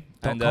Academy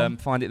 .com. and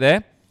find it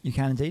there. You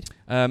can indeed.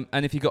 And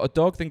if you've got a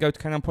dog, then go to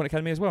Canine Point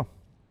Academy as well.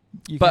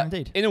 You But can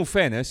indeed. in all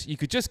fairness, you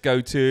could just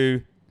go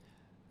to...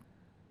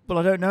 Well,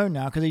 I don't know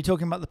now because are you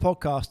talking about the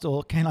podcast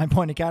or Canine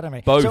Point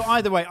Academy? Both. So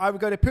either way, I would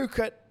go to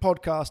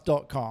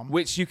PhuketPodcast.com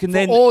Which you can for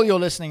then... all your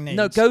listening needs.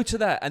 No, go to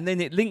that, and then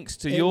it links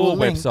to It your will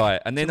link website,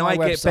 and then to my I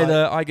get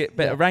website.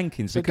 better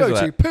rankings So because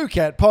go of to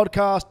that.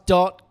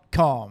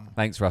 PhuketPodcast.com.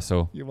 Thanks,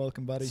 Russell. You're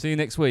welcome, buddy. See you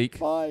next week.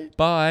 Bye.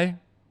 Bye.